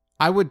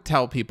 I would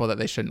tell people that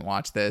they shouldn't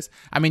watch this.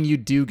 I mean, you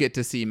do get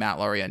to see Matt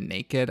Lauria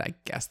naked. I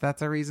guess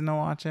that's a reason to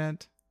watch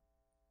it.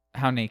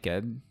 How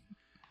naked?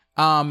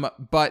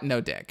 But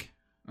no dick.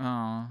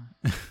 Oh.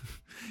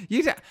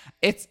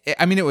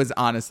 It was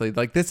honestly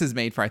like, this is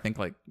made for, I think,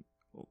 like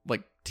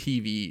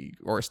TV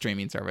or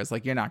streaming service.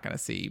 Like, you're not going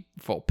to see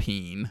full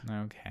peen.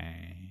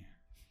 Okay.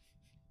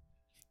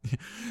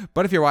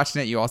 But if you're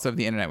watching it, you also have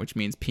the internet, which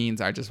means peens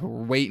are just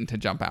waiting to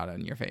jump out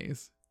in your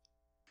face.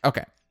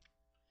 Okay.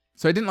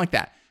 So I didn't like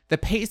that. The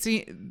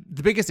pacing,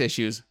 the biggest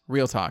issues,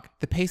 real talk,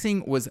 the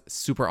pacing was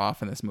super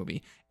off in this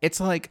movie.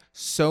 It's like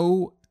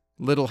so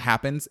little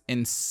happens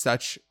in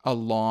such a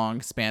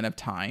long span of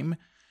time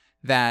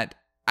that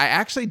I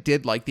actually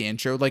did like the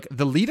intro. Like,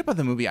 the lead up of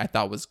the movie I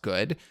thought was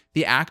good.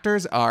 The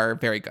actors are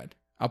very good.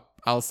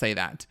 I'll say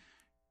that.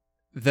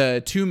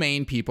 The two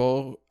main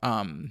people,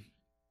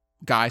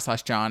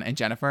 Guy/John and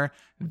Jennifer,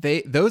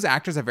 those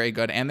actors are very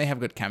good and they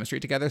have good chemistry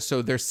together.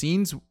 So their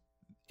scenes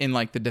in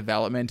like the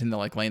development and the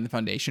like laying the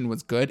foundation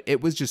was good.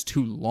 It was just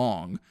too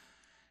long.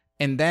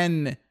 And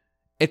then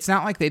it's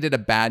not like they did a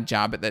bad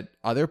job at the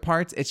other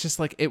parts. It's just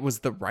like, it was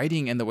the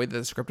writing and the way that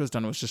the script was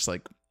done was just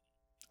like,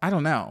 I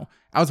don't know.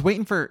 I was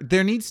waiting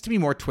there needs to be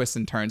more twists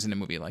and turns in a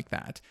movie like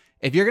that.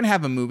 If you're going to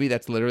have a movie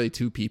that's literally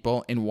two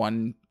people in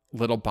one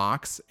little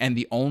box and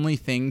the only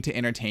thing to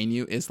entertain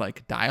you is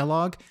like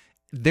dialogue,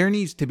 there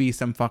needs to be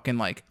some fucking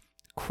like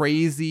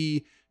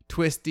crazy,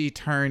 twisty,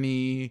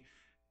 turny,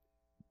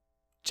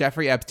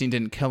 Jeffrey Epstein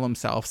didn't kill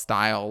himself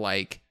style,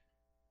 like,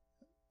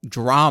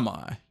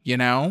 drama, you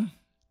know?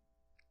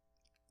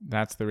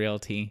 That's the real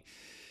tea.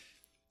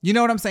 You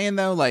know what I'm saying,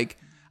 though? Like,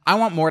 I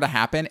want more to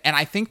happen, and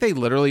I think they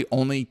literally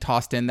only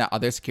tossed in that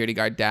other security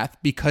guard death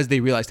because they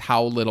realized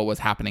how little was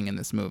happening in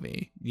this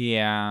movie.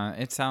 Yeah,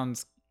 it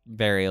sounds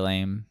very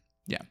lame.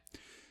 Yeah.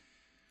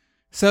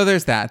 So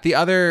there's that. The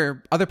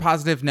other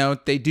positive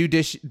note, they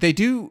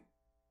do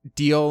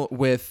deal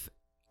with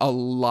a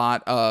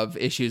lot of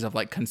issues of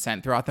like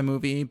consent throughout the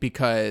movie,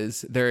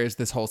 because there is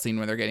this whole scene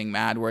where they're getting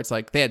mad where it's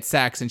like they had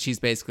sex and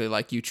she's basically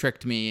like, you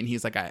tricked me, and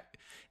he's like,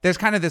 there's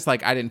kind of this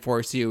like, I didn't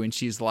force you, and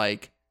she's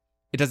like,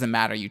 it doesn't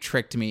matter, you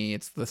tricked me,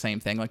 it's the same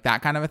thing, like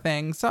that kind of a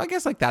thing. So I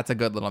guess like that's a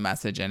good little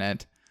message in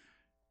it.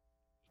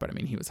 But I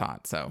mean, he was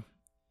hot, so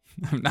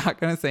I'm not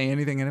gonna say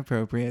anything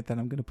inappropriate that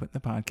I'm gonna put in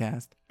the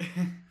podcast.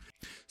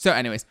 So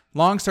anyways,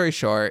 long story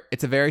short,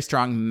 it's a very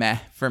strong meh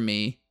for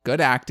me. Good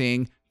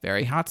acting,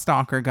 very hot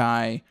stalker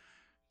guy,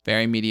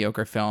 very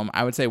mediocre film.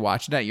 I would say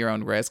watch it at your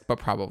own risk, but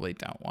probably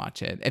don't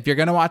watch it. If you're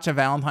going to watch a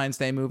Valentine's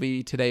Day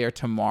movie today or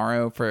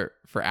tomorrow for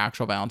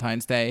actual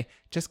Valentine's Day,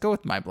 just go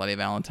with My Bloody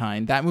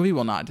Valentine. That movie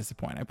will not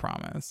disappoint, I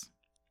promise.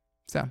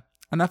 So,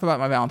 enough about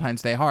my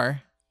Valentine's Day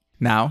horror.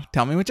 Now,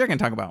 tell me what you're going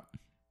to talk about.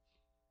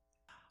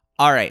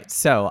 All right,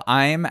 so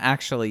I'm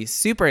actually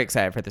super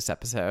excited for this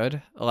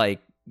episode.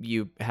 Like,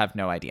 you have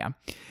no idea.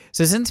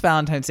 So since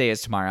Valentine's Day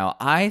is tomorrow,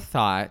 I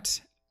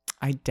thought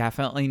I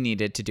definitely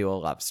needed to do a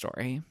love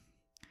story.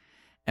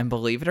 And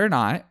believe it or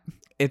not,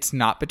 it's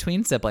not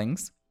between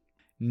siblings,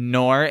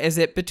 nor is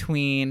it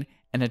between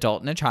an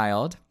adult and a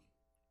child.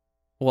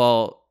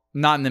 Well,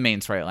 not in the main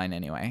storyline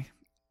anyway.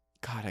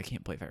 God, I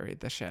can't believe I read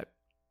this shit.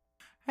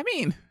 I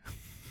mean,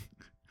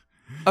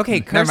 okay,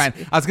 never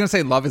mind. I was going to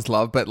say love is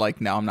love, but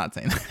like, no, I'm not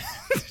saying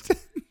that.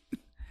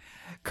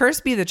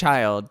 Curse Be the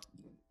Child,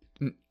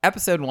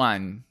 episode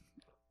 1.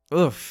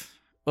 Oof.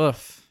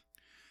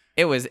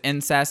 It was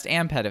incest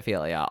and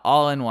pedophilia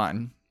all in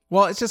one.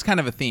 Well, it's just kind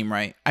of a theme,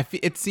 right?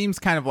 It seems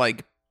kind of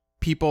like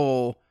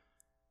people,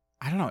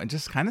 I don't know, it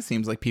just kind of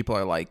seems like people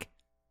are like,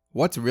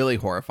 what's really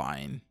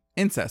horrifying?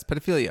 Incest,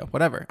 pedophilia,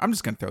 whatever. I'm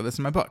just going to throw this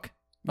in my book.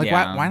 Like,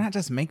 Yeah. why not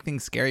just make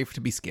things scary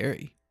to be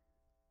scary?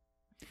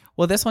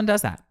 Well, this one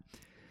does that.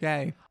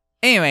 Yay.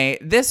 Anyway,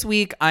 this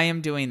week I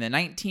am doing the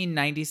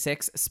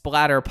 1996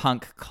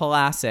 splatterpunk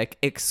classic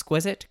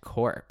Exquisite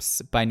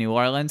Corpse by New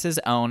Orleans'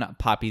 own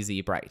Poppy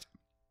Z. Brite.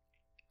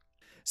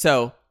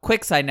 So,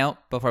 quick side note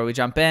before we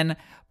jump in,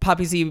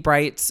 Poppy Z.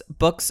 Brite's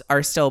books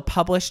are still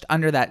published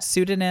under that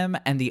pseudonym,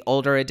 and the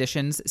older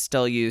editions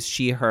still use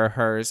she, her,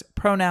 hers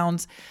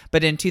pronouns.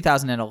 But in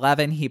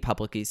 2011, he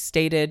publicly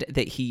stated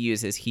that he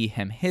uses he,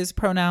 him, his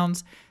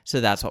pronouns.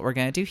 So that's what we're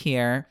going to do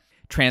here.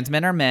 Trans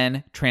men are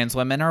men, trans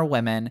women are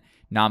women,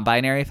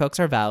 non-binary folks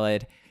are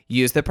valid.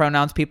 Use the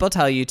pronouns people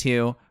tell you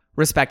to.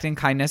 Respect and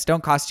kindness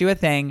don't cost you a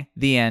thing.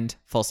 The end.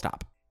 Full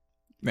stop.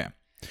 Yeah.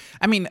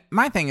 I mean,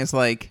 my thing is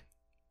like,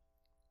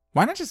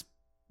 why not just,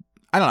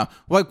 I don't know,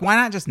 like, why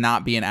not just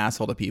not be an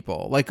asshole to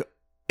people? Like,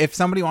 if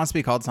somebody wants to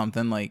be called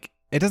something, like,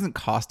 it doesn't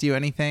cost you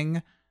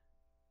anything.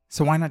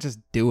 So why not just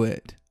do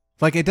it?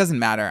 Like, it doesn't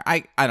matter.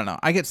 I don't know.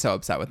 I get so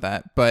upset with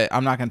that, but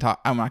I'm not going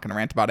to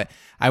rant about it.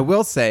 I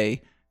will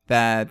say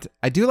that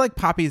I do like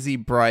Poppy Z.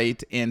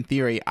 Brite in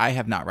theory. I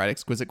have not read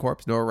Exquisite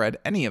Corpse nor read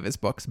any of his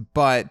books,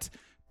 but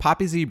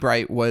Poppy Z.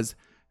 Brite was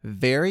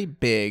very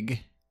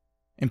big,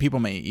 and people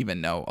may even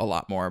know a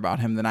lot more about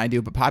him than I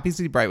do, but Poppy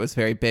Z. Brite was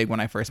very big when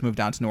I first moved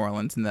down to New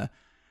Orleans in the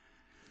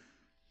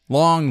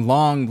long,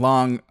 long,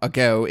 long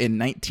ago in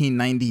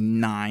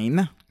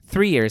 1999.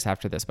 3 years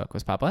after this book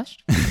was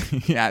published.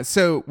 Yeah,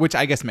 so, which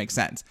I guess makes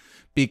sense,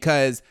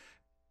 because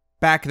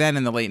back then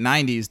in the late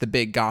 90s, the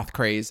big goth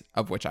craze,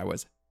 of which I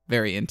was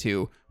very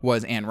into,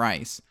 was Anne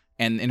Rice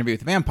and Interview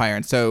with the Vampire.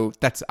 And so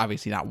that's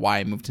obviously not why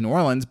I moved to New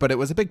Orleans, but it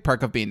was a big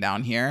perk of being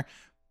down here.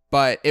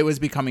 But it was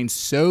becoming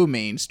so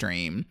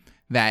mainstream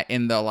that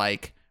in the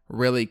like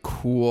really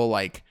cool,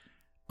 like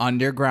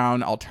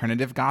underground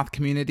alternative goth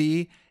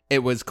community, it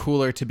was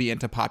cooler to be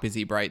into Poppy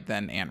Z. Brite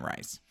than Anne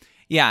Rice.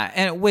 Yeah,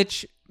 and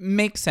which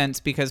makes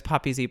sense because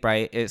Poppy Z.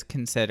 Brite is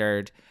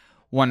considered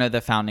one of the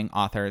founding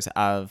authors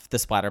of the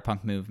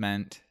splatterpunk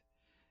movement.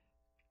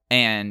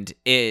 And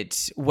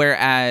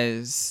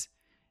whereas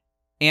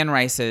Anne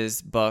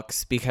Rice's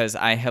books, because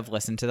I have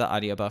listened to the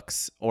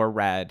audiobooks or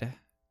read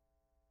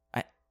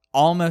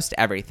almost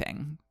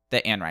everything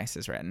that Anne Rice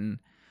has written,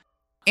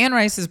 Anne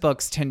Rice's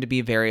books tend to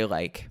be very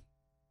like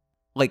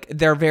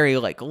they're very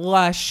like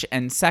lush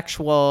and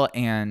sexual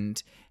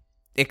and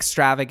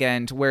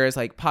extravagant, whereas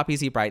like Poppy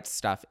Z. Brite's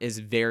stuff is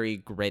very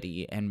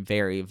gritty and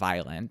very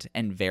violent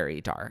and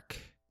very dark.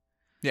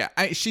 Yeah,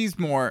 she's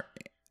more,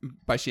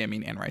 by she I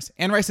mean Anne Rice.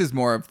 Anne Rice is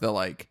more of the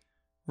like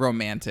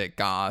romantic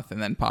goth,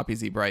 and then Poppy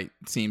Z. Brite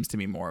seems to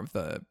be more of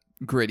the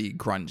gritty,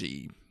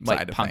 grungy like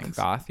side of punk things.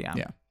 Goth, yeah.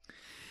 Yeah.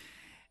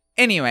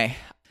 Anyway,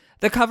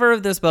 the cover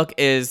of this book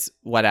is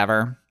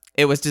whatever.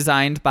 It was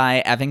designed by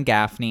Evan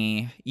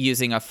Gaffney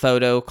using a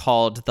photo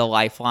called The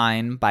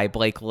Lifeline by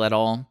Blake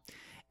Little.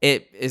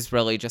 It is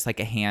really just like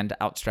a hand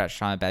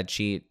outstretched on a bed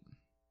sheet.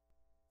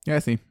 Yeah, I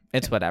see.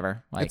 It's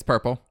whatever. Like, it's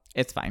purple.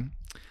 It's fine.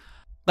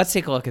 Let's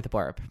take a look at the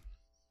blurb.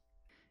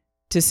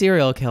 To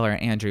serial killer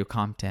Andrew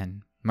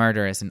Compton,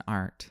 murder is an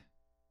art.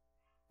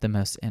 The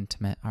most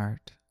intimate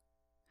art.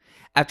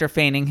 After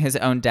feigning his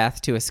own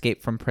death to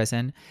escape from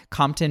prison,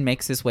 Compton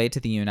makes his way to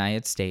the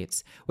United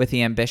States with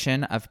the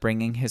ambition of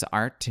bringing his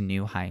art to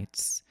new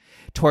heights.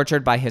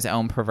 Tortured by his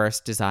own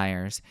perverse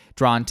desires,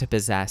 drawn to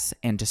possess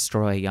and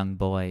destroy young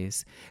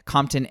boys,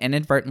 Compton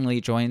inadvertently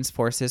joins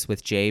forces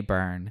with Jay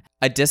Byrne,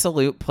 a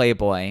dissolute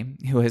playboy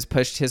who has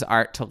pushed his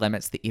art to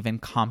limits that even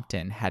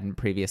Compton hadn't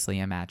previously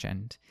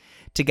imagined.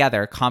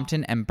 Together,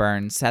 Compton and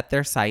Byrne set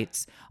their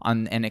sights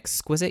on an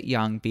exquisite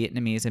young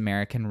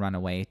Vietnamese-American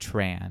runaway,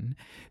 Tran,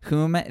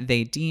 whom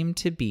they deem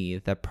to be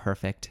the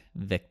perfect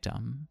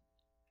victim.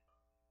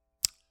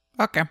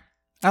 Okay.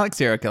 I like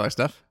serial killer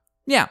stuff.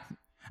 Yeah.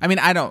 I mean,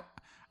 I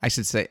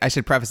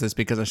should preface this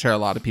because I'm sure a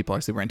lot of people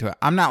are super into it.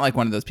 I'm not like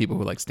one of those people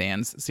who like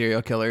stands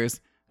serial killers.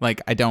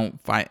 Like,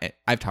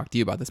 I've talked to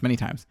you about this many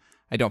times.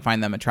 I don't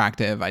find them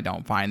attractive. I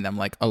don't find them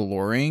like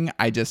alluring.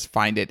 I just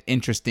find it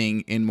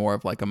interesting in more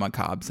of like a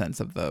macabre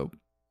sense of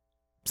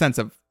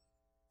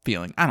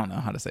feeling. I don't know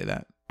how to say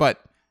that,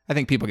 but I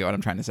think people get what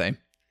I'm trying to say.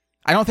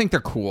 I don't think they're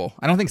cool.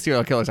 I don't think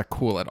serial killers are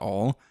cool at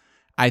all.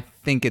 I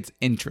think it's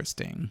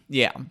interesting.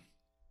 Yeah.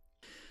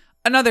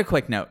 Another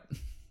quick note,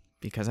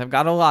 because I've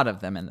got a lot of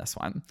them in this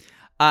one.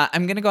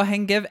 I'm going to go ahead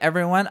and give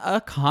everyone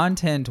a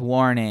content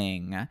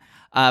warning.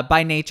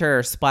 By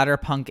nature,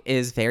 splatterpunk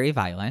is very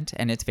violent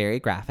and it's very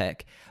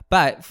graphic.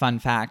 But, fun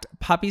fact,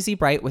 Poppy Z.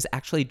 Brite was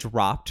actually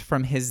dropped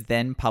from his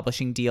then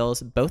publishing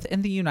deals both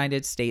in the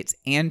United States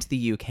and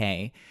the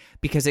UK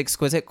because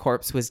Exquisite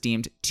Corpse was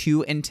deemed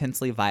too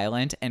intensely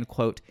violent and,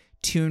 quote,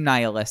 too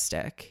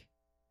nihilistic.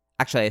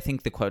 Actually, I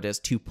think the quote is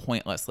too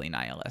pointlessly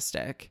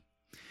nihilistic.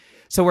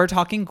 So we're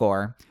talking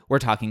gore, we're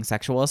talking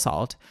sexual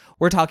assault,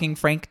 we're talking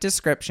frank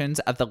descriptions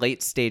of the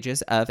late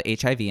stages of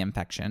HIV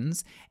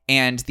infections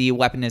and the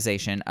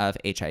weaponization of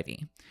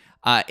HIV.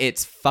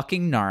 It's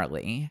fucking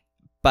gnarly,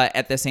 but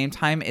at the same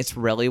time, it's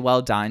really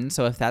well done.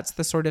 So if that's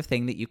the sort of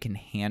thing that you can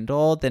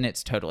handle, then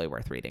it's totally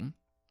worth reading.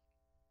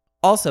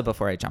 Also,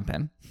 before I jump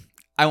in,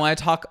 I want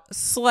to talk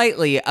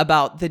slightly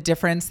about the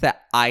difference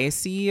that I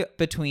see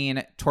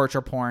between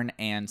torture porn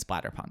and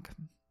splatterpunk.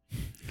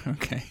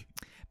 Okay.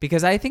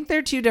 Because I think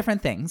they're two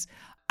different things.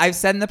 I've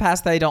said in the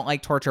past that I don't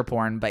like torture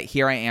porn, but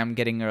here I am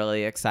getting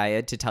really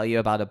excited to tell you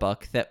about a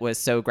book that was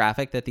so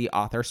graphic that the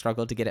author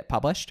struggled to get it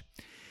published.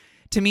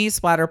 To me,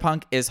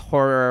 splatterpunk is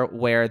horror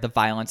where the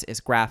violence is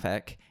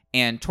graphic,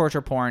 and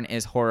torture porn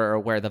is horror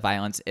where the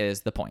violence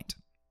is the point.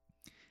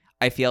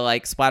 I feel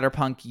like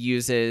splatterpunk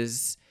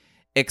uses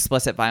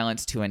explicit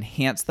violence to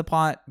enhance the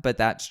plot, but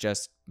that's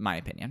just my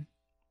opinion.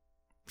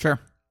 Sure.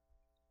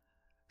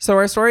 So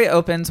our story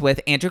opens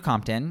with Andrew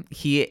Compton.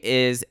 He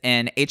is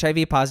an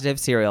HIV-positive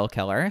serial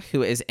killer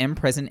who is in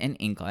prison in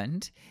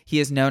England. He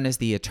is known as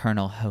the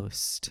Eternal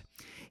Host.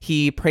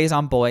 He preys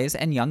on boys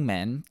and young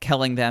men,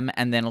 killing them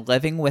and then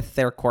living with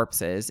their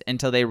corpses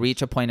until they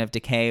reach a point of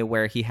decay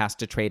where he has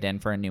to trade in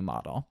for a new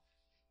model.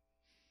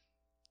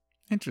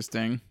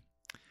 Interesting.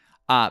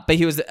 But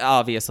he was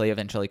obviously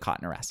eventually caught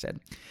and arrested.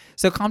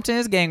 So Compton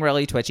is getting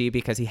really twitchy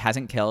because he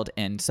hasn't killed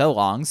in so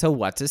long. So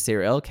what's a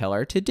serial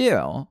killer to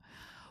do?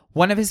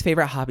 One of his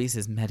favorite hobbies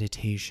is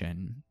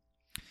meditation.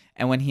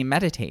 And when he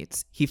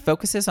meditates, he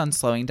focuses on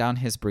slowing down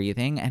his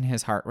breathing and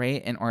his heart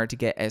rate in order to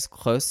get as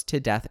close to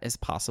death as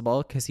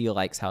possible because he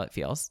likes how it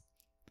feels.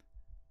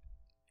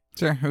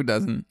 Sure, who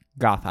doesn't?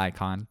 Goth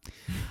icon.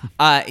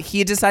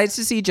 He decides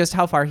to see just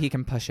how far he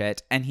can push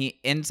it, and he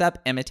ends up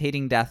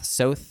imitating death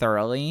so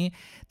thoroughly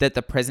that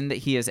the prison that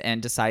he is in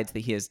decides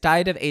that he has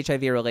died of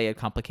HIV-related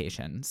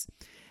complications.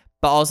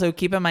 But also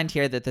keep in mind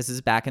here that this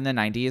is back in the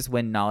 90s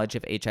when knowledge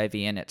of HIV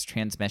and its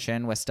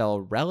transmission was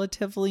still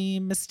relatively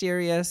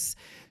mysterious,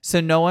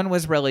 so no one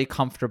was really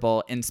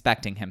comfortable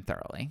inspecting him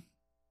thoroughly.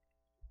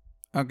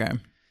 Okay.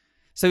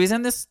 So he's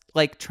in this,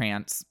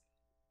 trance.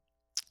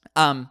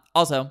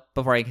 Also,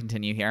 before I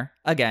continue here,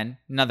 again,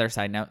 another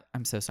side note,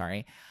 I'm so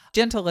sorry.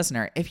 Gentle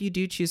listener, if you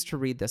do choose to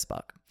read this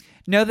book,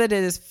 know that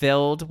it is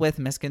filled with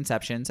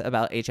misconceptions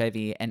about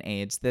HIV and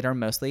AIDS that are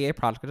mostly a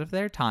product of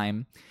their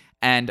time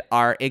and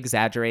are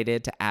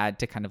exaggerated to add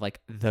to kind of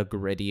the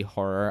gritty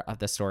horror of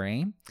the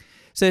story.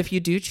 So if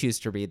you do choose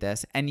to read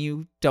this and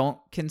you don't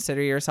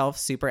consider yourself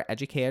super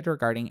educated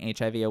regarding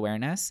HIV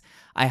awareness,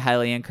 I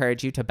highly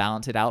encourage you to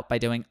balance it out by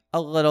doing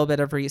a little bit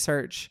of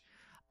research.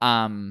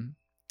 Pause.com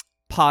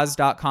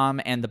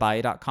and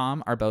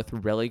thebayou.com are both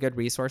really good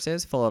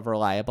resources full of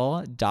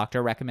reliable,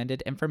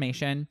 doctor-recommended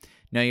information.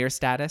 Know your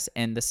status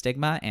in the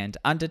stigma and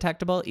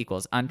undetectable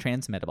equals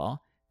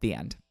untransmittable. The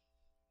end.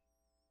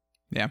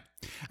 Yeah.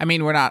 I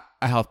mean, we're not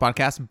a health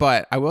podcast,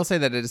 but I will say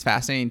that it is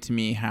fascinating to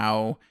me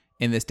how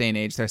in this day and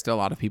age, there's still a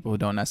lot of people who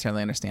don't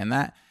necessarily understand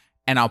that.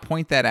 And I'll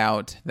point that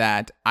out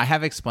that I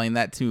have explained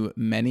that to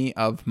many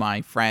of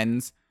my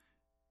friends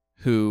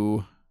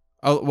who...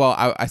 Oh,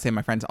 well, I say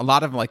my friends, a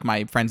lot of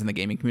my friends in the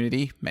gaming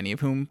community, many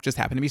of whom just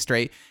happen to be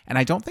straight. And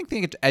I don't think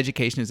the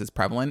education is as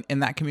prevalent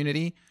in that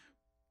community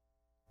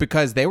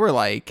because they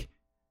were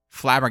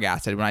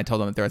flabbergasted when I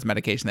told them that there was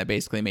medication that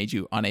basically made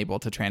you unable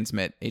to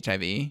transmit HIV.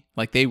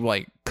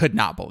 They could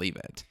not believe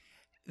it.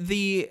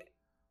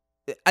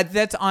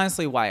 That's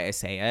honestly why I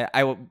say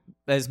it.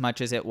 As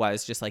much as it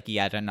was just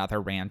yet another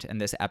rant in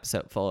this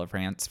episode full of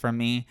rants from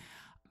me,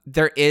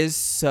 there is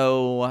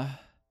so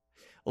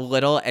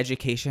little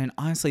education.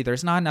 Honestly,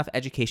 there's not enough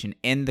education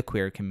in the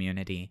queer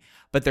community,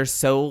 but there's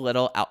so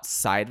little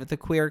outside of the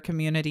queer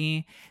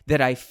community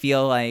that I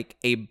feel like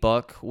a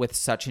book with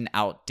such an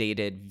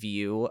outdated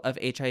view of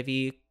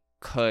HIV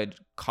could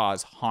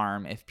cause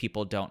harm if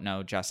people don't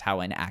know just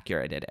how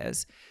inaccurate it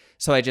is.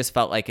 So I just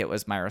felt like it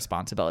was my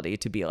responsibility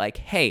to be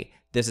hey,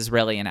 this is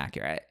really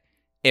inaccurate.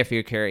 If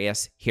you're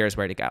curious, here's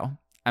where to go.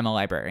 I'm a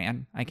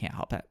librarian. I can't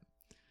help it.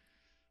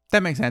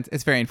 That makes sense.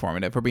 It's very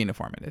informative. We're being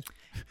informative.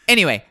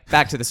 Anyway,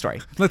 back to the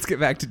story. Let's get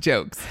back to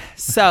jokes.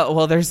 So,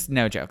 well, there's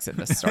no jokes in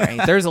this story.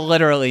 There's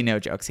literally no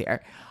jokes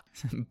here.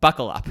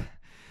 Buckle up.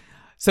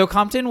 So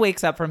Compton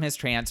wakes up from his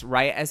trance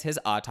right as his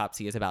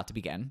autopsy is about to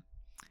begin.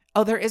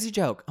 Oh, there is a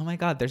joke. Oh my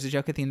God, there's a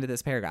joke at the end of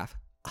this paragraph.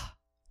 Oh,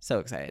 so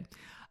excited.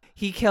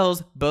 He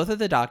kills both of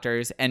the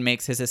doctors and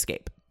makes his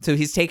escape. So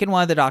he's taken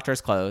one of the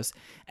doctor's clothes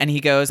and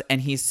he goes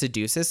and he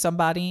seduces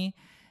somebody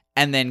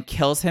and then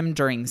kills him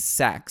during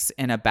sex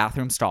in a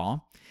bathroom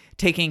stall,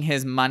 taking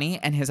his money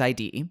and his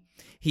ID.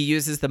 He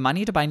uses the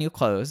money to buy new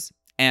clothes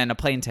and a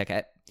plane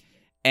ticket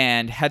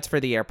and heads for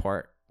the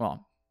airport.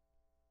 Well,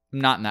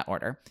 not in that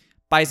order.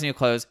 Buys new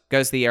clothes,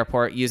 goes to the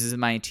airport, uses the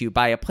money to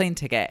buy a plane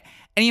ticket.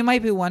 And you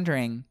might be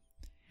wondering,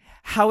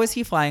 how is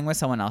he flying with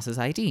someone else's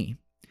ID?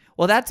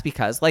 Well, that's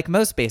because, like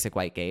most basic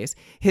white gays,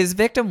 his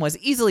victim was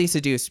easily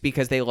seduced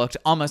because they looked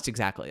almost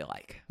exactly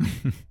alike.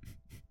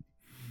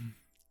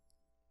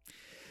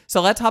 So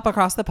let's hop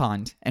across the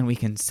pond and we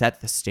can set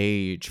the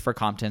stage for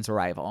Compton's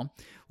arrival.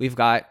 We've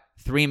got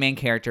 3 main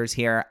characters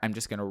here. I'm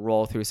just going to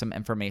roll through some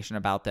information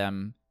about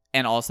them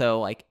and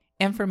also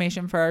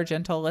information for our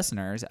gentle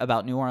listeners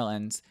about New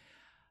Orleans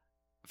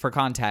for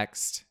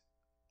context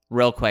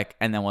real quick,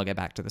 and then we'll get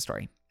back to the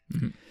story.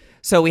 Mm-hmm.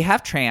 So we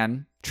have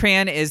Tran.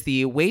 Tran is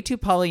the way too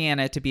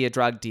Pollyanna to be a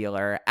drug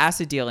dealer,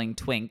 acid-dealing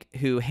twink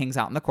who hangs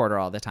out in the quarter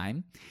all the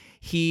time.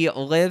 He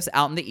lives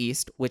out in the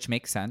East, which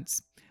makes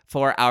sense.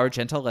 For our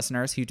gentle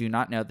listeners who do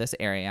not know this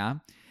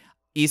area,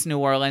 East New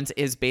Orleans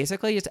is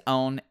basically its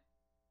own,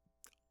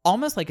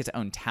 almost like its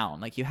own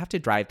town. You have to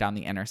drive down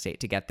the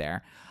interstate to get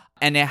there.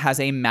 And it has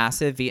a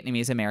massive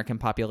Vietnamese American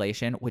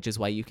population, which is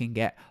why you can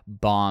get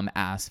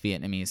bomb-ass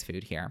Vietnamese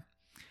food here.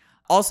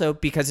 Also,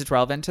 because it's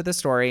relevant to the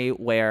story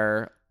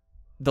where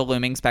the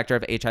looming specter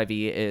of HIV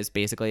is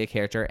basically a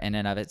character in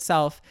and of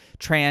itself,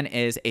 Tran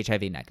is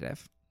HIV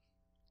negative.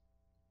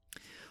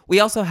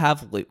 We also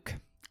have Luke.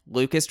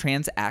 Luke is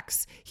Tran's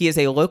ex. He is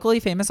a locally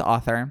famous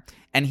author,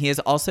 and he is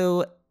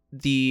also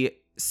the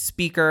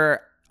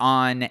speaker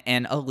on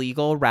an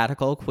illegal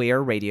radical queer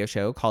radio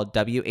show called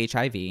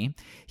WHIV.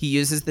 He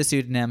uses the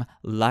pseudonym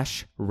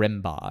Lush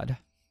Rimbaud.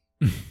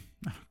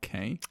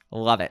 Okay.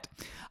 Love it.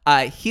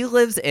 He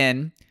lives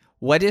in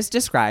what is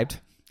described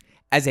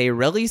as a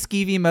really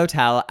skeevy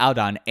motel out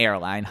on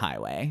Airline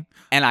Highway.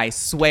 And I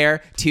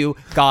swear to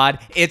God,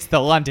 it's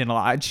the London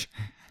Lodge.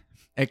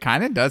 It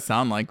kind of does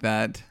sound like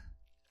that.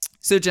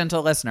 So,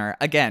 gentle listener,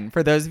 again,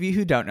 for those of you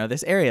who don't know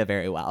this area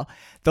very well,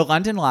 the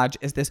London Lodge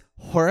is this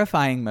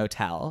horrifying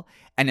motel,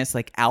 and it's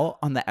like out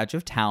on the edge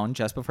of town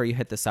just before you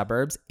hit the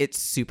suburbs. It's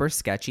super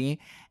sketchy,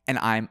 and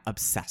I'm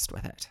obsessed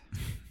with it.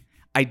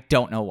 I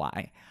don't know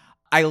why.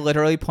 I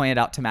literally point it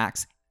out to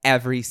Max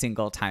every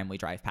single time we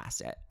drive past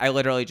it. I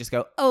literally just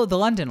go, oh, the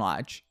London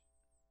Lodge.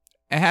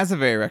 It has a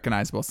very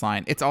recognizable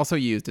sign. It's also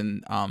used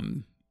in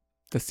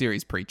the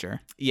series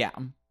Preacher. Yeah.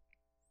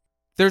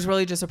 There's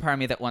really just a part of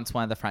me that wants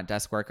one of the front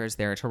desk workers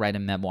there to write a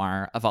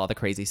memoir of all the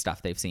crazy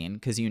stuff they've seen,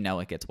 because you know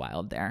it gets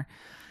wild there.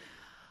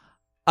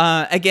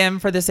 Again,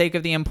 for the sake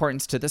of the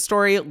importance to the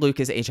story, Luke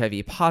is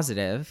HIV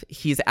positive.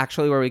 He's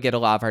actually where we get a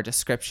lot of our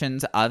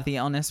descriptions of the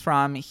illness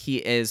from. He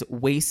is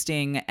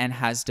wasting and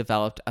has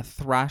developed a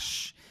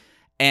thrush,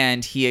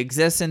 and he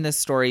exists in this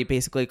story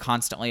basically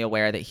constantly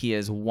aware that he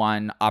is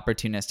one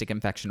opportunistic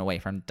infection away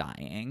from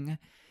dying.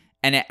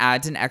 And it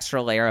adds an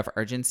extra layer of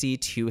urgency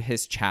to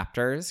his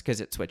chapters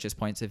because it switches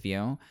points of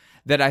view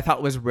that I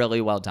thought was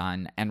really well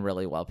done and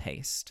really well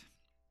paced.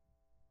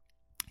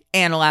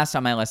 And last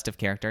on my list of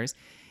characters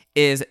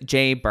is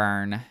Jay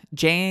Byrne.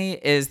 Jay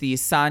is the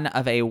son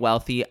of a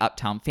wealthy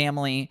uptown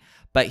family,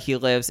 but he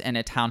lives in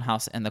a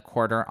townhouse in the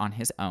quarter on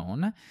his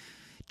own.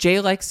 Jay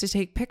likes to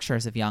take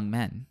pictures of young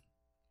men.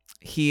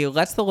 He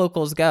lets the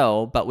locals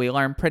go, but we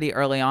learn pretty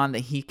early on that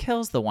he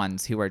kills the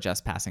ones who are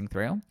just passing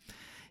through.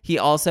 He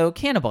also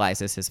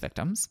cannibalizes his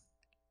victims,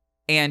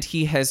 and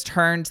he has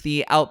turned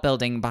the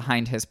outbuilding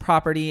behind his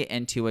property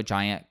into a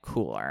giant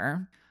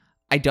cooler.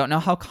 I don't know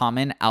how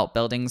common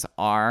outbuildings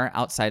are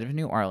outside of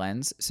New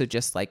Orleans, so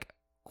just like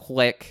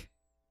quick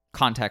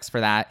context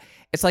for that.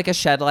 It's like a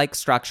shed-like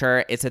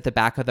structure. It's at the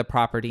back of the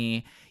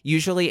property.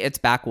 Usually its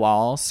back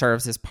wall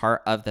serves as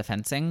part of the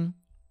fencing.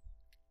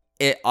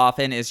 It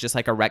often is just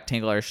like a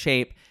rectangular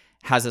shape,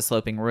 has a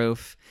sloping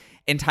roof.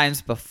 In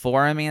times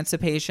before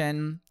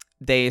emancipation,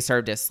 they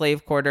served as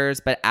slave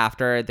quarters, but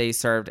after they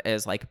served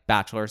as like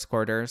bachelor's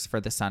quarters for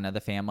the son of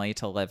the family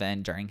to live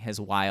in during his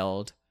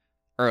wild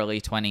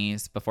early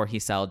 20s before he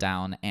settled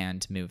down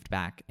and moved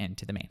back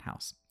into the main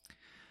house.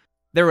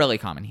 They're really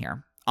common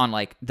here on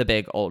like the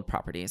big old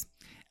properties.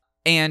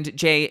 And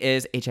Jay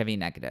is HIV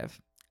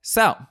negative.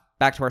 So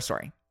back to our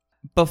story.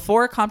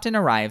 Before Compton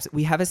arrives,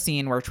 we have a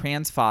scene where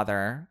Tran's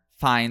father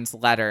finds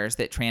letters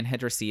that Tran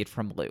had received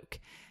from Luke,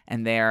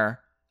 and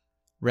they're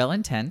real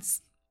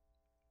intense,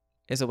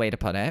 is a way to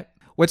put it.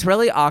 What's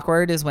really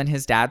awkward is when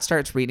his dad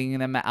starts reading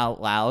them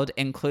out loud,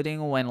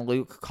 including when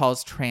Luke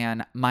calls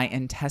Tran my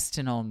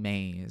intestinal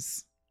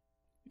maze.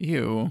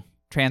 Ew.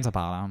 Tran's a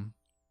bottom.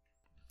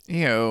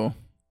 Ew.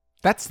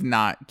 That's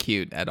not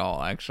cute at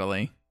all,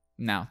 actually.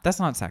 No, that's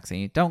not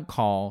sexy. Don't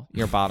call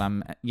your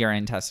bottom your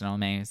intestinal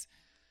maze.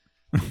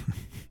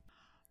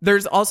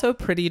 There's also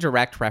pretty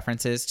direct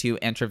references to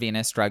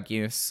intravenous drug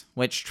use,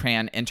 which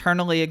Tran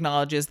internally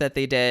acknowledges that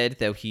they did,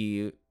 though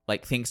he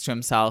thinks to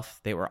himself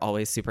they were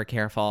always super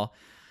careful.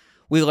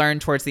 We learn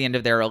towards the end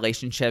of their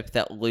relationship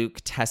that Luke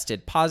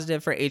tested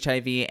positive for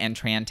HIV and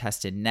Tran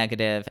tested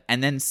negative,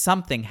 and then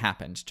something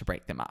happened to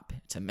break them up.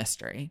 It's a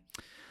mystery.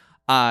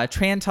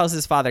 Tran tells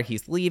his father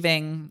he's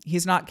leaving.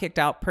 He's not kicked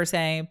out per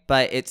se,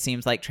 but it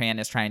seems like Tran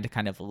is trying to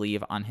kind of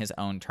leave on his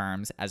own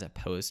terms as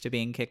opposed to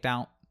being kicked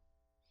out.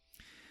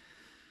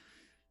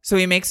 So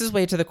he makes his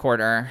way to the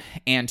quarter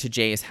and to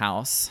Jay's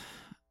house.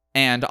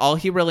 And all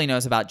he really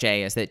knows about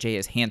Jay is that Jay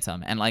is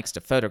handsome and likes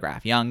to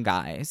photograph young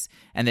guys,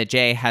 and that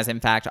Jay has in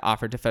fact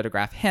offered to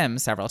photograph him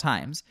several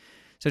times.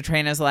 So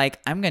Tran is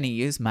like, I'm going to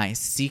use my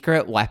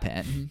secret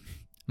weapon,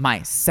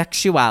 my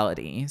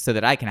sexuality, so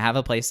that I can have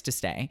a place to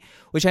stay,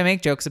 which I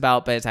make jokes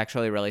about, but it's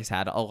actually really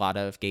sad. A lot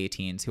of gay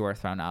teens who are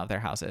thrown out of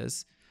their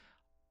houses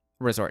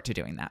resort to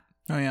doing that.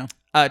 Oh, yeah.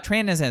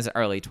 Tran is in his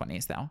early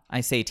 20s, though. I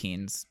say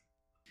teens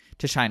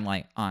to shine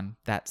light on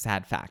that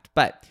sad fact.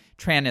 But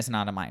Tran is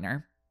not a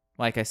minor.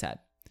 Like I said,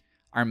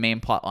 our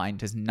main plot line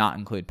does not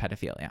include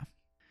pedophilia.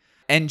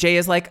 And Jay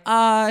is like,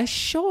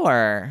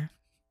 sure.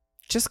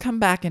 Just come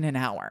back in an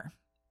hour.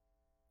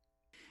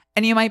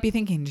 And you might be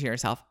thinking to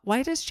yourself,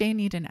 why does Jay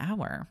need an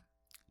hour?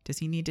 Does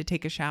he need to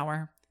take a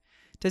shower?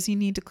 Does he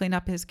need to clean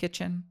up his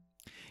kitchen?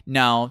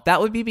 No,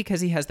 that would be because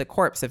he has the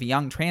corpse of a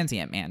young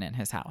transient man in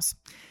his house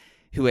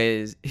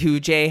who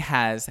Jay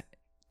has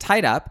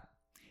tied up.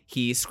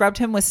 He scrubbed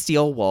him with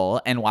steel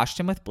wool and washed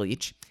him with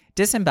bleach,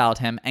 disemboweled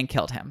him, and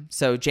killed him.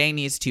 So Jay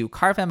needs to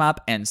carve him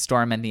up and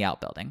store him in the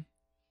outbuilding.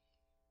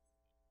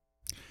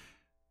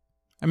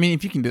 I mean,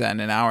 if you can do that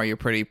in an hour, you're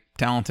pretty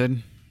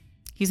talented.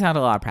 He's had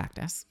a lot of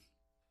practice.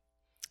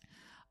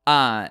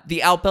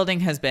 The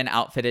outbuilding has been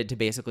outfitted to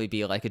basically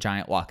be like a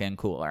giant walk-in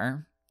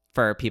cooler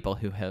for people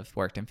who have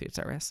worked in food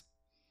service.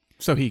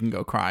 So he can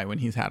go cry when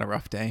he's had a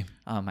rough day.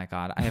 Oh my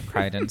God. I have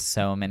cried in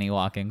so many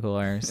walk-in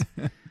coolers.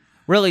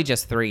 Really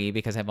just 3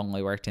 because I've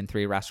only worked in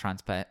 3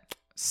 restaurants, but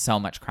so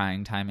much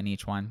crying time in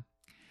each one.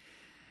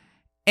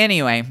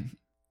 Anyway,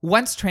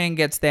 once Tran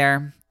gets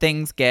there,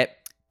 things get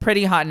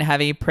pretty hot and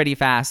heavy pretty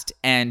fast.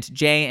 And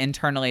Jay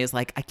internally is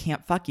like, I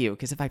can't fuck you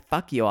because if I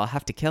fuck you, I'll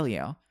have to kill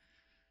you.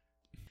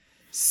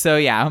 So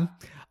yeah.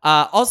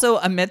 Also,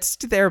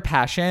 amidst their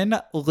passion,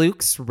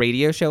 Luke's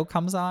radio show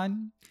comes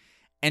on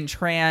and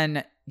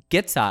Tran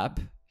gets up.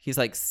 He's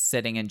like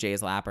sitting in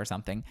Jay's lap or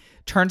something,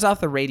 turns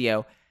off the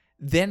radio,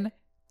 then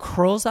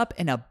curls up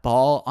in a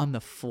ball on the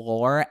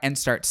floor and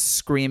starts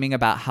screaming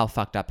about how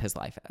fucked up his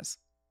life is.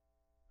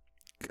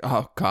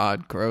 Oh,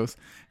 God, gross.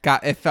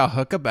 God, if a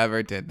hookup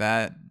ever did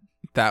that,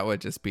 that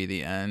would just be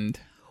the end.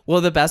 Well,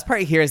 the best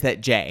part here is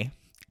that Jay,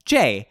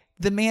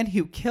 the man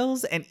who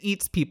kills and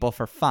eats people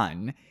for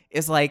fun,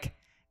 is like,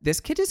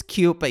 this kid is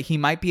cute, but he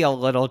might be a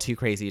little too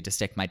crazy to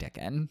stick my dick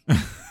in.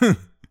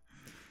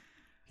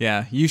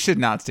 Yeah, you should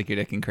not stick your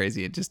dick in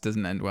crazy. It just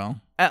doesn't end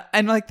well.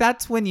 And like,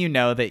 that's when you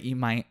know that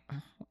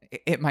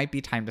it might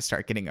be time to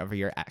start getting over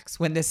your ex.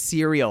 When the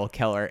serial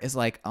killer is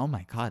like, oh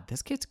my God,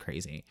 this kid's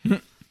crazy.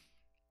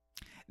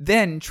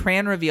 Then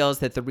Tran reveals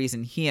that the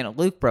reason he and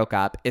Luke broke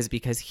up is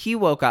because he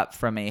woke up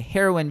from a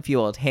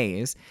heroin-fueled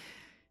haze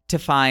to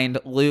find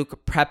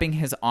Luke prepping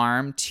his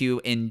arm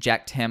to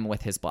inject him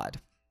with his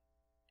blood.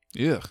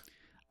 Ugh.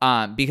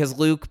 Because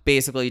Luke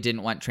basically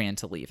didn't want Tran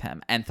to leave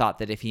him and thought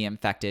that if he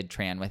infected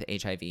Tran with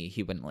HIV,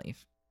 he wouldn't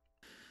leave.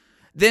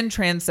 Then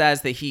Tran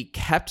says that he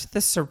kept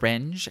the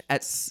syringe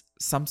as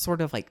some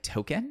sort of like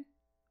token.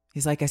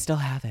 He's like, I still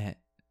have it.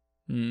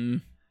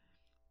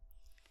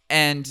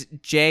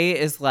 And Jay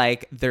is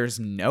like, there's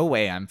no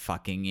way I'm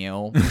fucking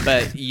you,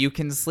 but you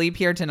can sleep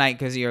here tonight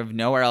because you have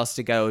nowhere else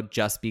to go.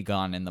 Just be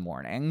gone in the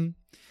morning.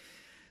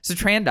 So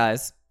Tran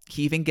does.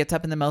 He even gets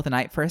up in the middle of the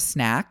night for a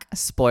snack.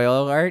 Spoiler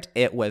alert,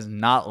 it was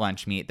not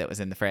lunch meat that was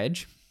in the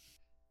fridge.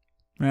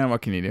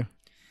 What can you do?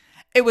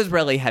 It was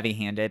really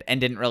heavy-handed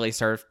and didn't really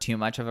serve too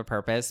much of a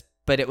purpose,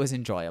 but it was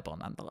enjoyable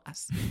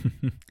nonetheless.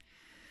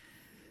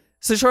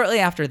 So shortly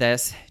after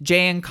this,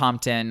 Jay and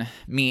Compton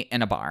meet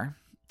in a bar,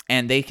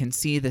 and they can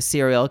see the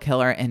serial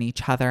killer in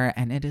each other,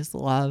 and it is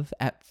love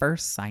at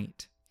first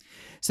sight.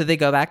 So they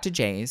go back to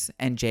Jay's,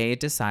 and Jay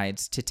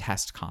decides to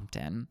test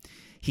Compton.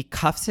 He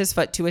cuffs his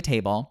foot to a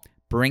table,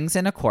 brings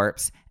in a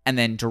corpse, and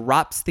then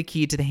drops the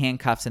key to the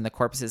handcuffs in the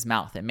corpse's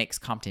mouth and makes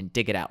Compton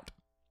dig it out.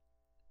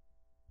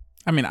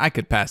 I mean, I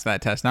could pass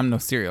that test. I'm no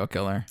serial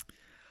killer.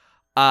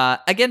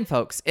 Again,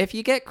 folks, if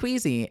you get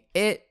queasy,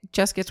 it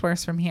just gets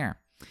worse from here.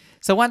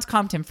 So once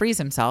Compton frees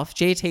himself,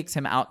 Jay takes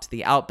him out to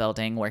the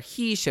outbuilding where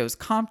he shows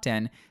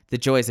Compton the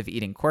joys of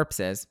eating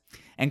corpses,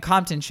 and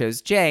Compton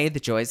shows Jay the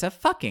joys of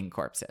fucking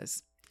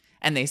corpses.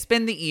 And they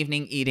spend the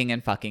evening eating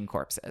and fucking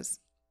corpses.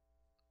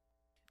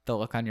 The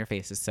look on your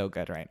face is so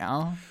good right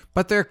now.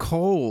 But they're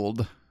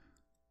cold.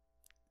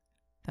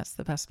 That's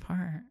the best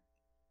part.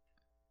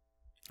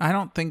 I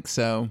don't think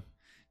so.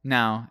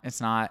 No,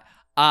 it's not.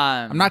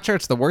 I'm not sure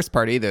it's the worst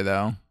part either,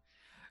 though.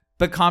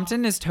 But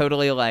Compton is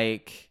totally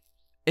like,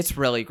 it's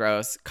really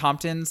gross.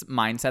 Compton's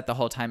mindset the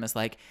whole time is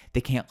like,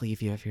 they can't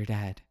leave you if you're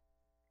dead.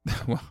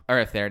 Well, or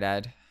if they're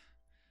dead.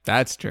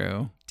 That's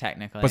true.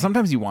 Technically. But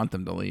sometimes you want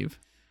them to leave.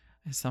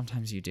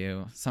 Sometimes you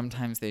do.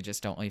 Sometimes they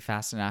just don't leave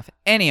fast enough.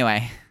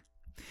 Anyway.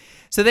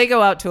 So they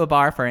go out to a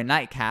bar for a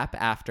nightcap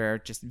after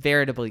just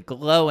veritably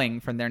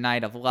glowing from their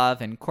night of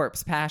love and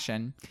corpse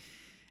passion.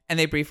 And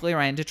they briefly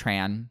run into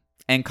Tran.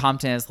 And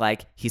Compton is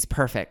like, he's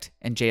perfect.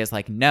 And Jay is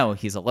like, no,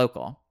 he's a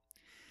local.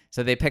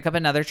 So they pick up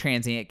another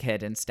transient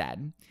kid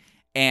instead.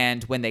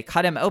 And when they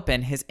cut him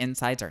open, his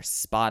insides are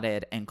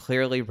spotted and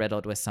clearly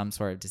riddled with some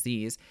sort of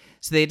disease.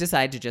 So they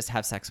decide to just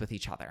have sex with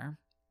each other.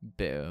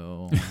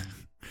 Boo.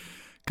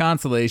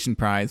 Consolation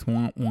prize.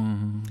 Wah,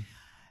 wah.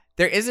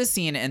 There is a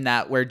scene in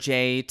that where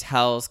Jay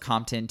tells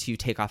Compton to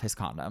take off his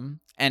condom.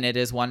 And it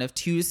is one of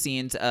 2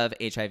 scenes of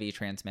HIV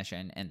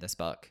transmission in this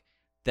book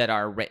that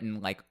are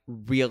written like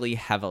really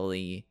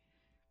heavily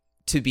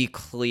to be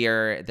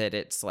clear that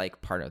it's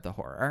like part of the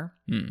horror.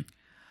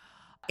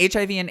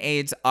 HIV and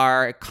AIDS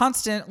are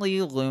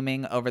constantly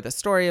looming over the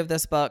story of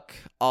this book.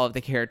 All of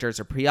the characters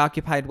are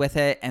preoccupied with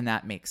it, and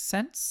that makes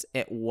sense.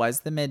 It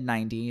was the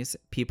mid-90s.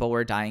 People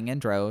were dying in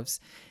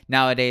droves.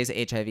 Nowadays,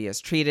 HIV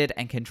is treated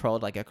and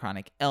controlled like a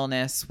chronic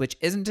illness, which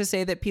isn't to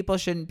say that people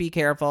shouldn't be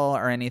careful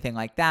or anything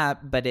like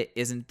that, but it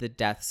isn't the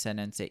death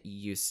sentence it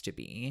used to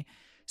be.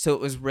 So it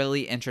was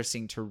really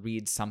interesting to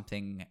read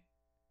something.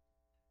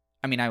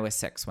 I mean, I was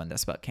 6 when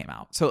this book came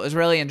out. So it was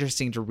really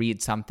interesting to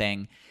read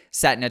something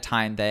set in a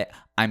time that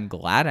I'm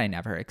glad I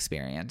never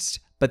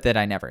experienced, but that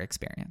I never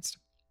experienced.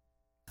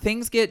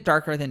 Things get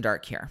darker than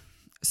dark here.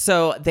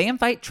 So they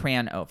invite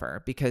Tran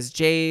over because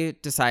Jay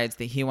decides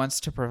that he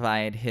wants to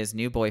provide his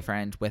new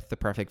boyfriend with the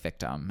perfect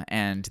victim,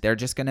 and they're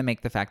just going to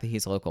make the fact that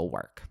he's local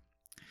work.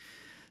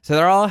 So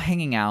they're all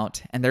hanging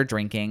out and they're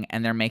drinking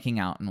and they're making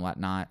out and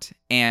whatnot.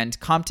 And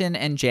Compton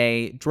and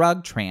Jay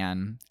drug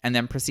Tran and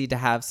then proceed to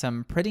have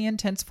some pretty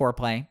intense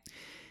foreplay,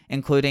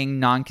 including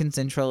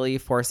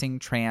non-consensually forcing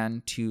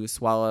Tran to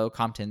swallow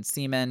Compton's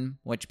semen,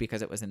 which,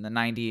 because it was in the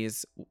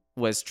 90s,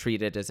 was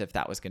treated as if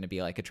that was going to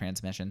be like a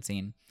transmission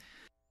scene.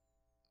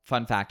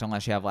 Fun fact,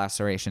 unless you have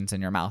lacerations in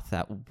your mouth,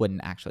 that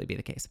wouldn't actually be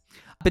the case.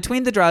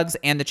 Between the drugs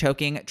and the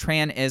choking,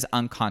 Tran is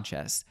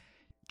unconscious.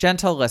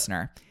 Gentle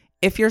listener,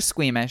 if you're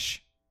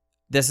squeamish,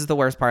 this is the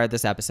worst part of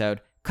this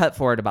episode. Cut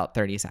forward about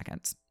 30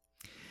 seconds.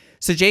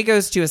 So Jay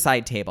goes to a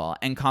side table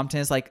and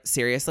Compton is like,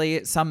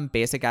 seriously, some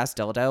basic ass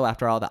dildo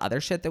after all the other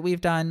shit that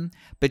we've done.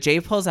 But Jay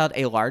pulls out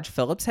a large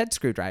Phillips head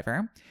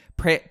screwdriver,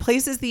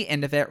 places the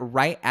end of it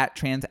right at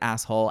Tran's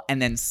asshole,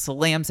 and then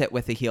slams it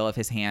with the heel of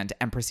his hand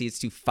and proceeds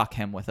to fuck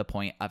him with the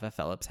point of a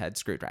Phillips head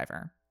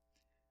screwdriver.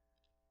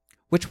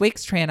 Which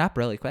wakes Tran up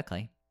really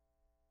quickly.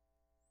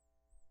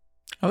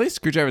 At least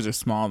screwdrivers are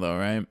small though,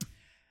 right?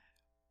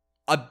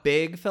 A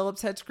big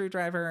Phillips head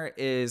screwdriver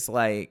is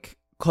like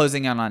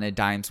closing in on a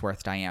dime's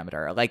worth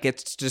diameter. Like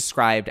it's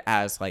described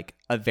as like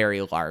a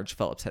very large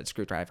Phillips head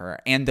screwdriver.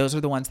 And those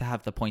are the ones that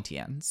have the pointy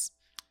ends.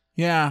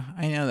 Yeah,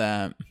 I know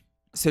that.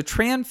 So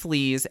Tran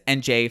flees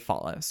and Jay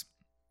follows.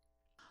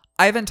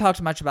 I haven't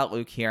talked much about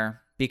Luke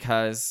here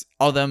because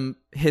although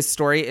his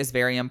story is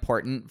very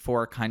important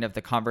for kind of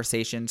the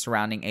conversation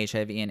surrounding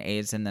HIV and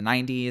AIDS in the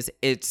 90s,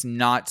 it's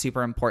not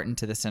super important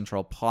to the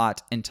central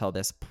plot until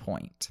this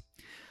point.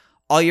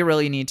 All you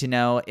really need to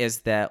know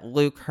is that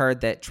Luke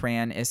heard that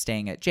Tran is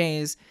staying at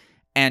Jay's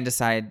and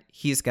decide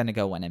he's going to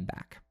go win him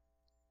back.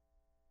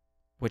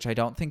 Which I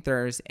don't think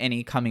there's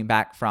any coming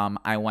back from.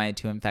 I wanted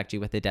to infect you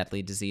with a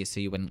deadly disease so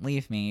you wouldn't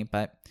leave me,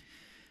 but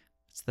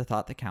it's the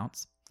thought that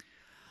counts.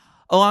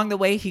 Along the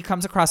way, he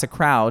comes across a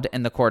crowd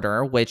in the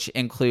corridor, which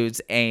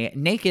includes a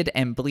naked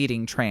and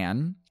bleeding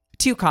Tran,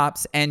 2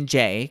 cops, and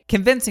Jay,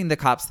 convincing the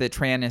cops that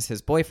Tran is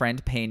his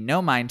boyfriend, paying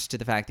no mind to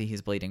the fact that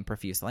he's bleeding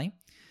profusely.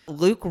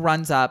 Luke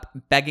runs up,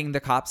 begging the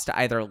cops to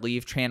either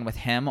leave Tran with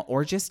him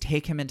or just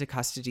take him into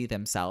custody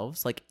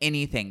themselves, like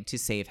anything to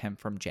save him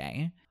from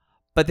Jay.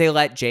 But they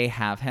let Jay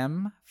have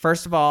him.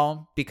 First of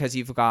all, because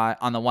you've got,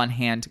 on the one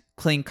hand,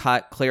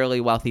 clean-cut, clearly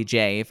wealthy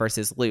Jay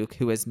versus Luke,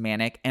 who is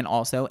manic and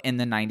also in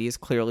the 90s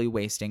clearly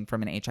wasting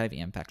from an HIV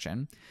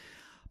infection.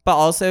 But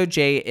also,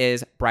 Jay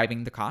is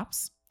bribing the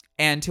cops.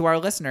 And to our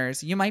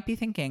listeners, you might be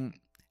thinking,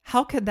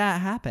 how could that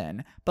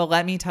happen? But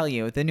let me tell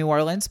you, the New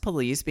Orleans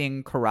police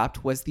being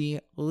corrupt was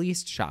the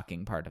least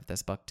shocking part of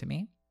this book to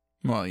me.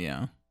 Well,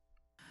 yeah.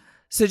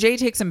 So Jay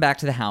takes him back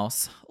to the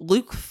house.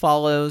 Luke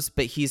follows,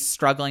 but he's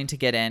struggling to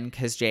get in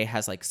because Jay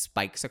has like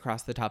spikes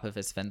across the top of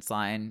his fence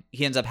line.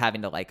 He ends up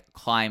having to like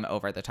climb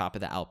over the top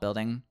of the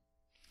outbuilding.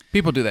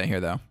 People do that here,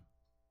 though.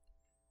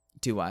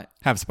 Do what?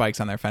 Have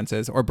spikes on their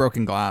fences or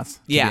broken glass,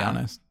 to be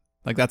honest.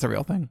 Like, that's a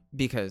real thing.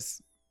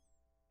 Because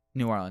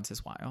New Orleans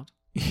is wild.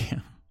 Yeah.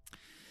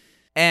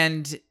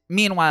 And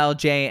meanwhile,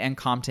 Jay and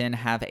Compton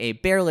have a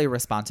barely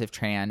responsive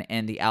Tran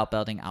in the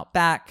outbuilding out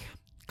back.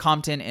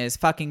 Compton is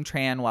fucking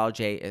Tran while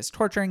Jay is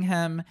torturing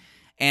him.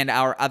 And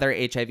our other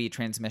HIV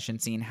transmission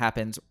scene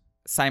happens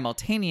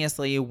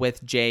simultaneously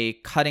with Jay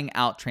cutting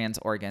out Tran's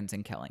organs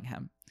and killing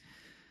him.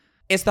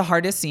 It's the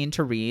hardest scene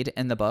to read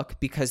in the book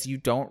because you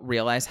don't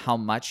realize how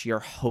much you're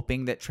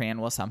hoping that Tran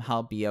will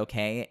somehow be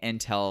okay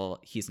until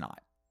he's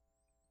not.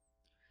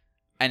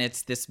 And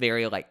it's this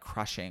very like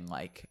crushing,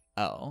 like,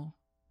 oh.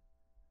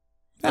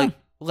 Yeah.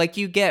 Like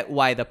you get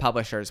why the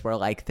publishers were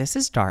like, this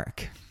is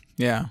dark.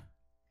 Yeah.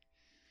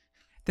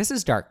 This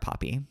is dark,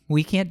 Poppy.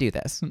 We can't do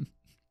this.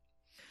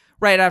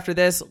 Right after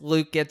this,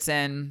 Luke gets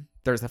in.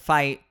 There's a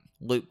fight.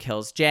 Luke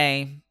kills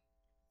Jay.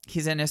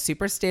 He's in a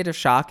super state of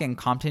shock, and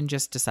Compton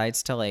just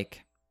decides to,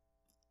 like,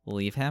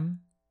 leave him.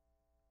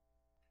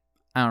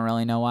 I don't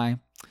really know why.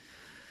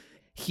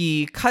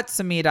 He cuts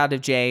some meat out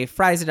of Jay,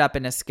 fries it up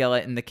in a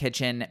skillet in the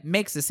kitchen,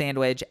 makes a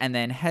sandwich, and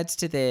then heads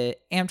to the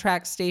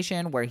Amtrak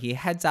station where he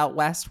heads out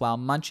west while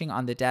munching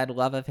on the dead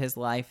love of his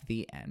life.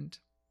 The end.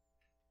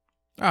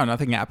 Oh,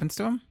 nothing happens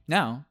to him?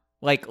 No.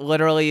 Like,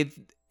 literally,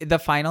 the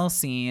final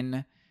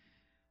scene,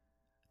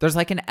 there's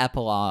like an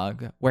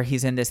epilogue where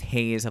he's in this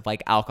haze of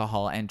like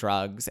alcohol and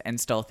drugs and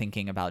still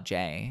thinking about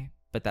Jay.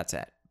 But that's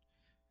it.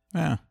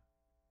 Yeah.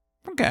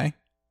 Okay.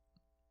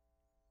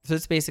 So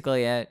that's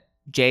basically it.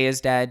 Jay is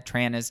dead.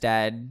 Tran is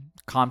dead.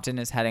 Compton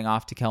is heading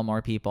off to kill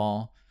more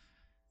people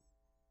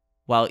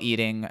while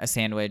eating a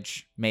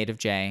sandwich made of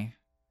Jay.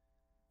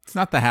 It's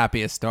not the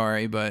happiest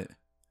story, but...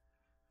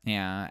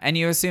 Yeah. And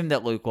you assume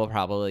that Luke will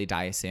probably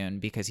die soon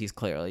because he's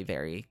clearly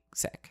very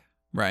sick.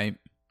 Right.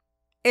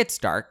 It's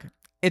dark.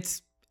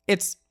 It's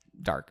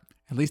dark.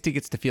 At least he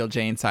gets to feel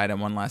Jay inside him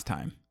one last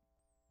time.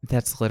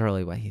 That's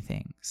literally what he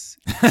thinks.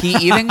 He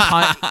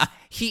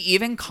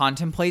even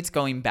contemplates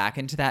going back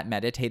into that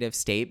meditative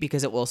state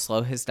because it will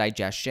slow his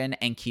digestion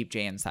and keep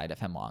Jay inside of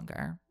him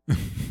longer.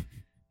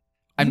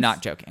 I'm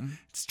not joking.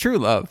 It's true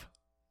love.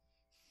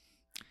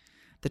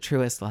 The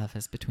truest love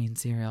is between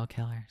serial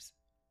killers.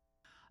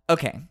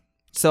 Okay,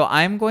 so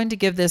I'm going to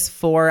give this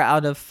 4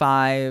 out of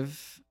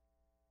 5.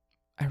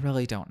 I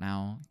really don't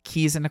know.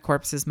 Keys in a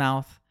corpse's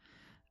mouth.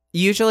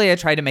 Usually I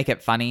try to make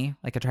it funny.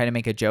 Like I try to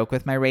make a joke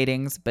with my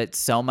ratings, but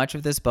so much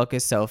of this book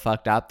is so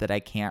fucked up that I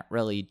can't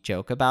really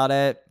joke about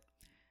it.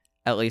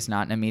 At least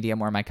not in a medium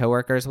where my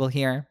coworkers will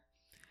hear.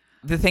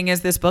 The thing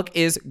is, this book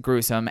is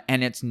gruesome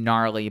and it's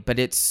gnarly, but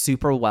it's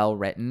super well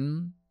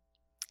written.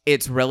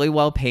 It's really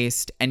well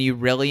paced, and you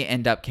really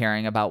end up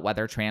caring about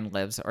whether Tran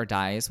lives or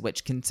dies,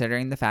 which,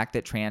 considering the fact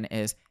that Tran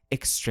is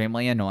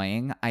extremely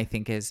annoying, I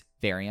think is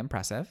very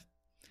impressive.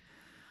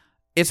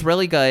 It's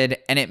really good,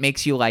 and it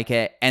makes you like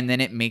it, and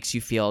then it makes you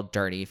feel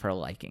dirty for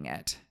liking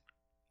it.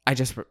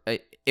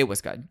 It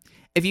was good.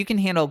 If you can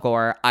handle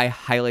gore, I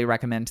highly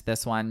recommend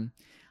this one.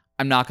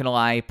 I'm not going to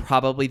lie,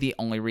 probably the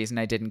only reason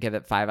I didn't give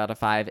it 5 out of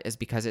 5 is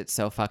because it's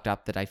so fucked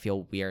up that I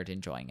feel weird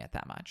enjoying it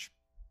that much.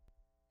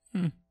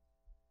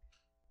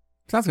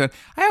 Sounds good.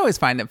 I always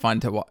find it fun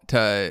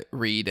to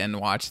read and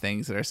watch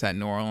things that are set in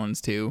New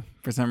Orleans too,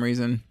 for some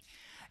reason.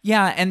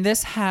 Yeah, and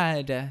this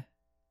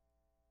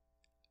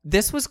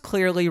was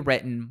clearly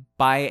written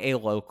by a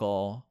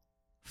local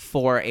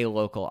for a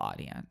local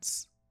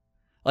audience.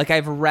 Like,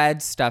 I've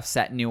read stuff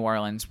set in New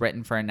Orleans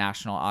written for a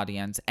national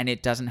audience, and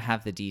it doesn't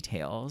have the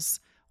details.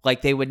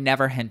 Like, they would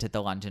never hint at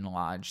the London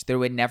Lodge. There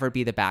would never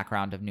be the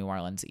background of New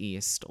Orleans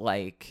East.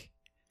 Like,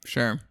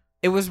 sure.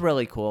 It was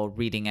really cool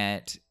reading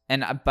it.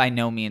 And by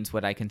no means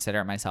would I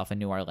consider myself a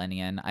New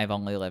Orleanian. I've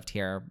only lived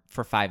here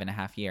for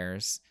 5.5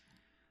 years.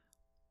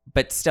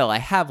 But still, I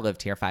have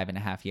lived here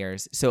 5.5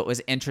 years. So it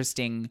was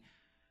interesting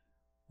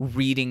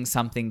reading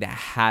something that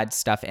had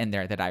stuff in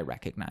there that I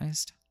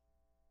recognized.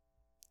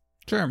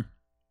 Sure.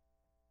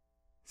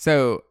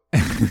 So,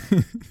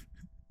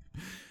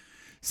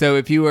 so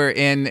if you were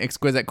in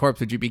Exquisite Corpse,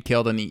 would you be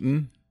killed and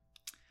eaten?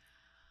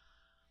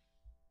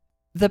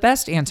 The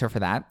best answer for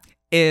that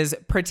is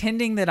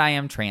pretending that I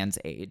am trans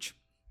age.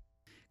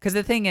 Because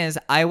the thing is,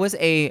 I was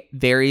a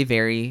very,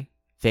 very,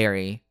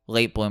 very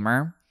late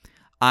bloomer.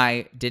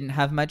 I didn't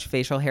have much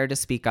facial hair to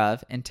speak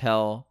of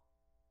until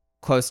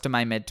close to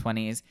my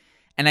mid-20s.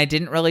 And I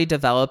didn't really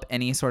develop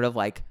any sort of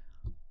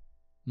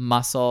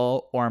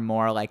muscle or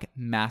more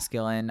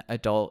masculine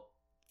adult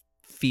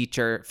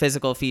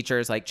physical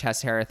features like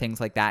chest hair or things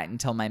like that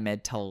until my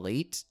mid to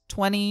late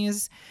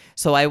 20s.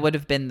 So I would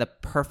have been the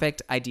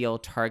perfect ideal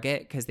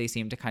target because they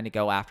seem to kind of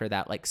go after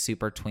that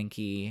super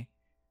twinkie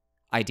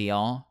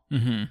ideal.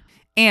 Mm-hmm.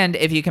 And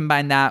if you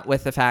combine that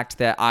with the fact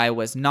that I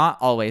was not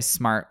always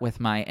smart with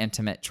my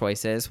intimate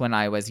choices when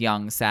I was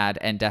young, sad,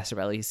 and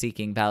desperately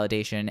seeking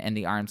validation in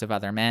the arms of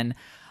other men,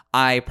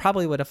 I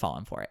probably would have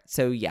fallen for it.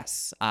 So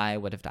yes, I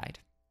would have died.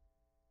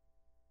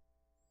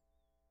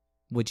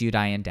 Would you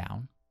die in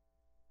Down?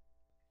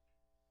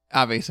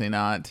 Obviously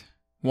not.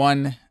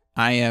 One,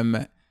 I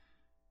am...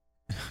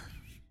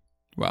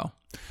 Well,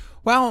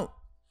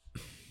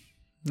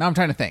 now I'm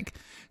trying to think.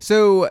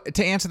 So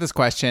to answer this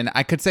question,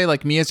 I could say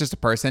me as just a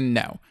person,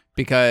 no,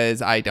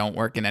 because I don't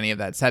work in any of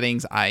that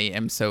settings. I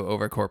am so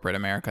over corporate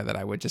America that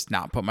I would just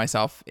not put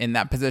myself in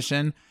that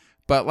position.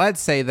 But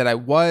let's say that I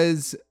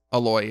was a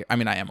lawyer. I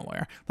mean, I am a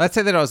lawyer. Let's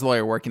say that I was a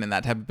lawyer working in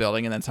that type of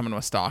building and then someone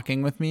was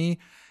stalking with me.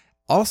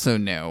 Also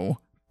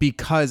no,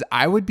 because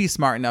I would be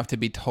smart enough to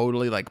be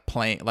totally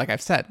playing, like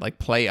I've said,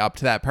 play up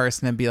to that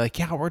person and be like,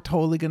 yeah, we're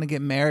totally going to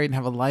get married and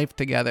have a life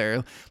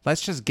together.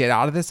 Let's just get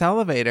out of this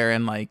elevator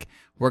and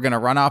we're going to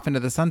run off into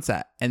the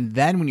sunset. And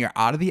then when you're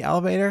out of the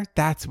elevator,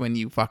 that's when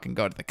you fucking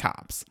go to the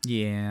cops.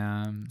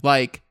 Yeah.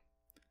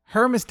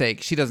 Her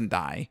mistake, she doesn't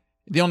die.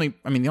 The only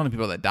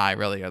people that die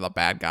really are the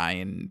bad guy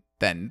and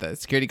then the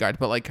security guard.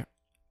 But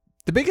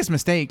the biggest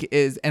mistake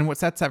is, and what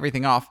sets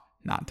everything off,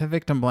 not to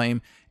victim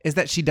blame, is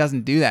that she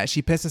doesn't do that.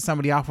 She pisses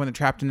somebody off when they're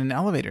trapped in an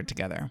elevator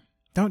together.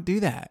 Don't do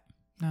that.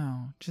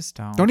 No, just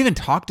don't. Don't even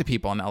talk to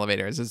people in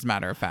elevators, as a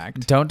matter of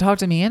fact. Don't talk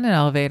to me in an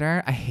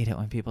elevator. I hate it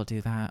when people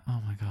do that.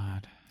 Oh my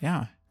God.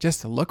 Yeah.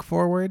 Just look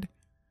forward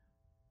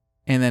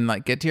and then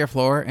get to your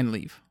floor and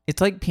leave.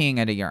 It's like peeing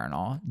at a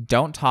urinal.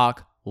 Don't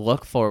talk,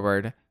 look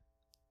forward,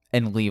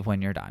 and leave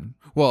when you're done.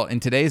 Well, in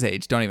today's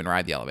age, don't even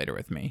ride the elevator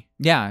with me.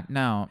 Yeah,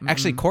 no. Mm-mm.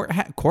 Actually,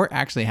 court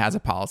actually has a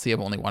policy of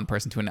only one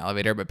person to an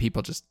elevator, but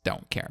people just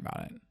don't care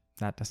about it.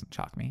 That doesn't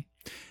shock me.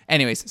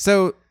 Anyways,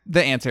 so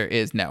the answer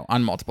is no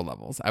on multiple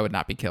levels. I would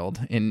not be killed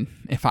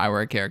if I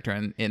were a character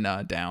in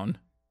Down.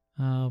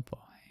 Oh boy.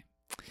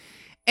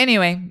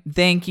 Anyway,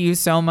 thank you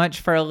so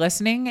much for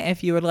listening.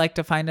 If you would like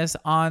to find us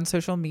on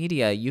social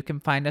media, you can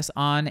find us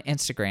on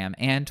Instagram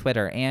and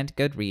Twitter and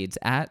Goodreads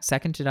at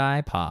Second to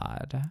Die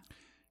Pod.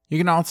 You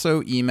can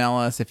also email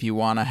us if you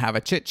want to have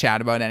a chit chat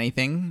about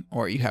anything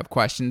or you have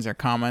questions or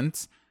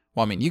comments.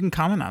 Well, you can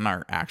comment on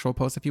our actual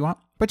post if you want,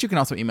 but you can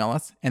also email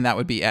us, and that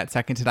would be at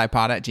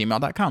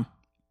secondtodiepod@gmail.com.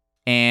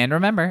 And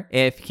remember,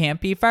 if you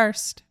can't be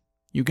first,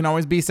 you can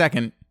always be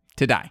second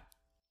to die.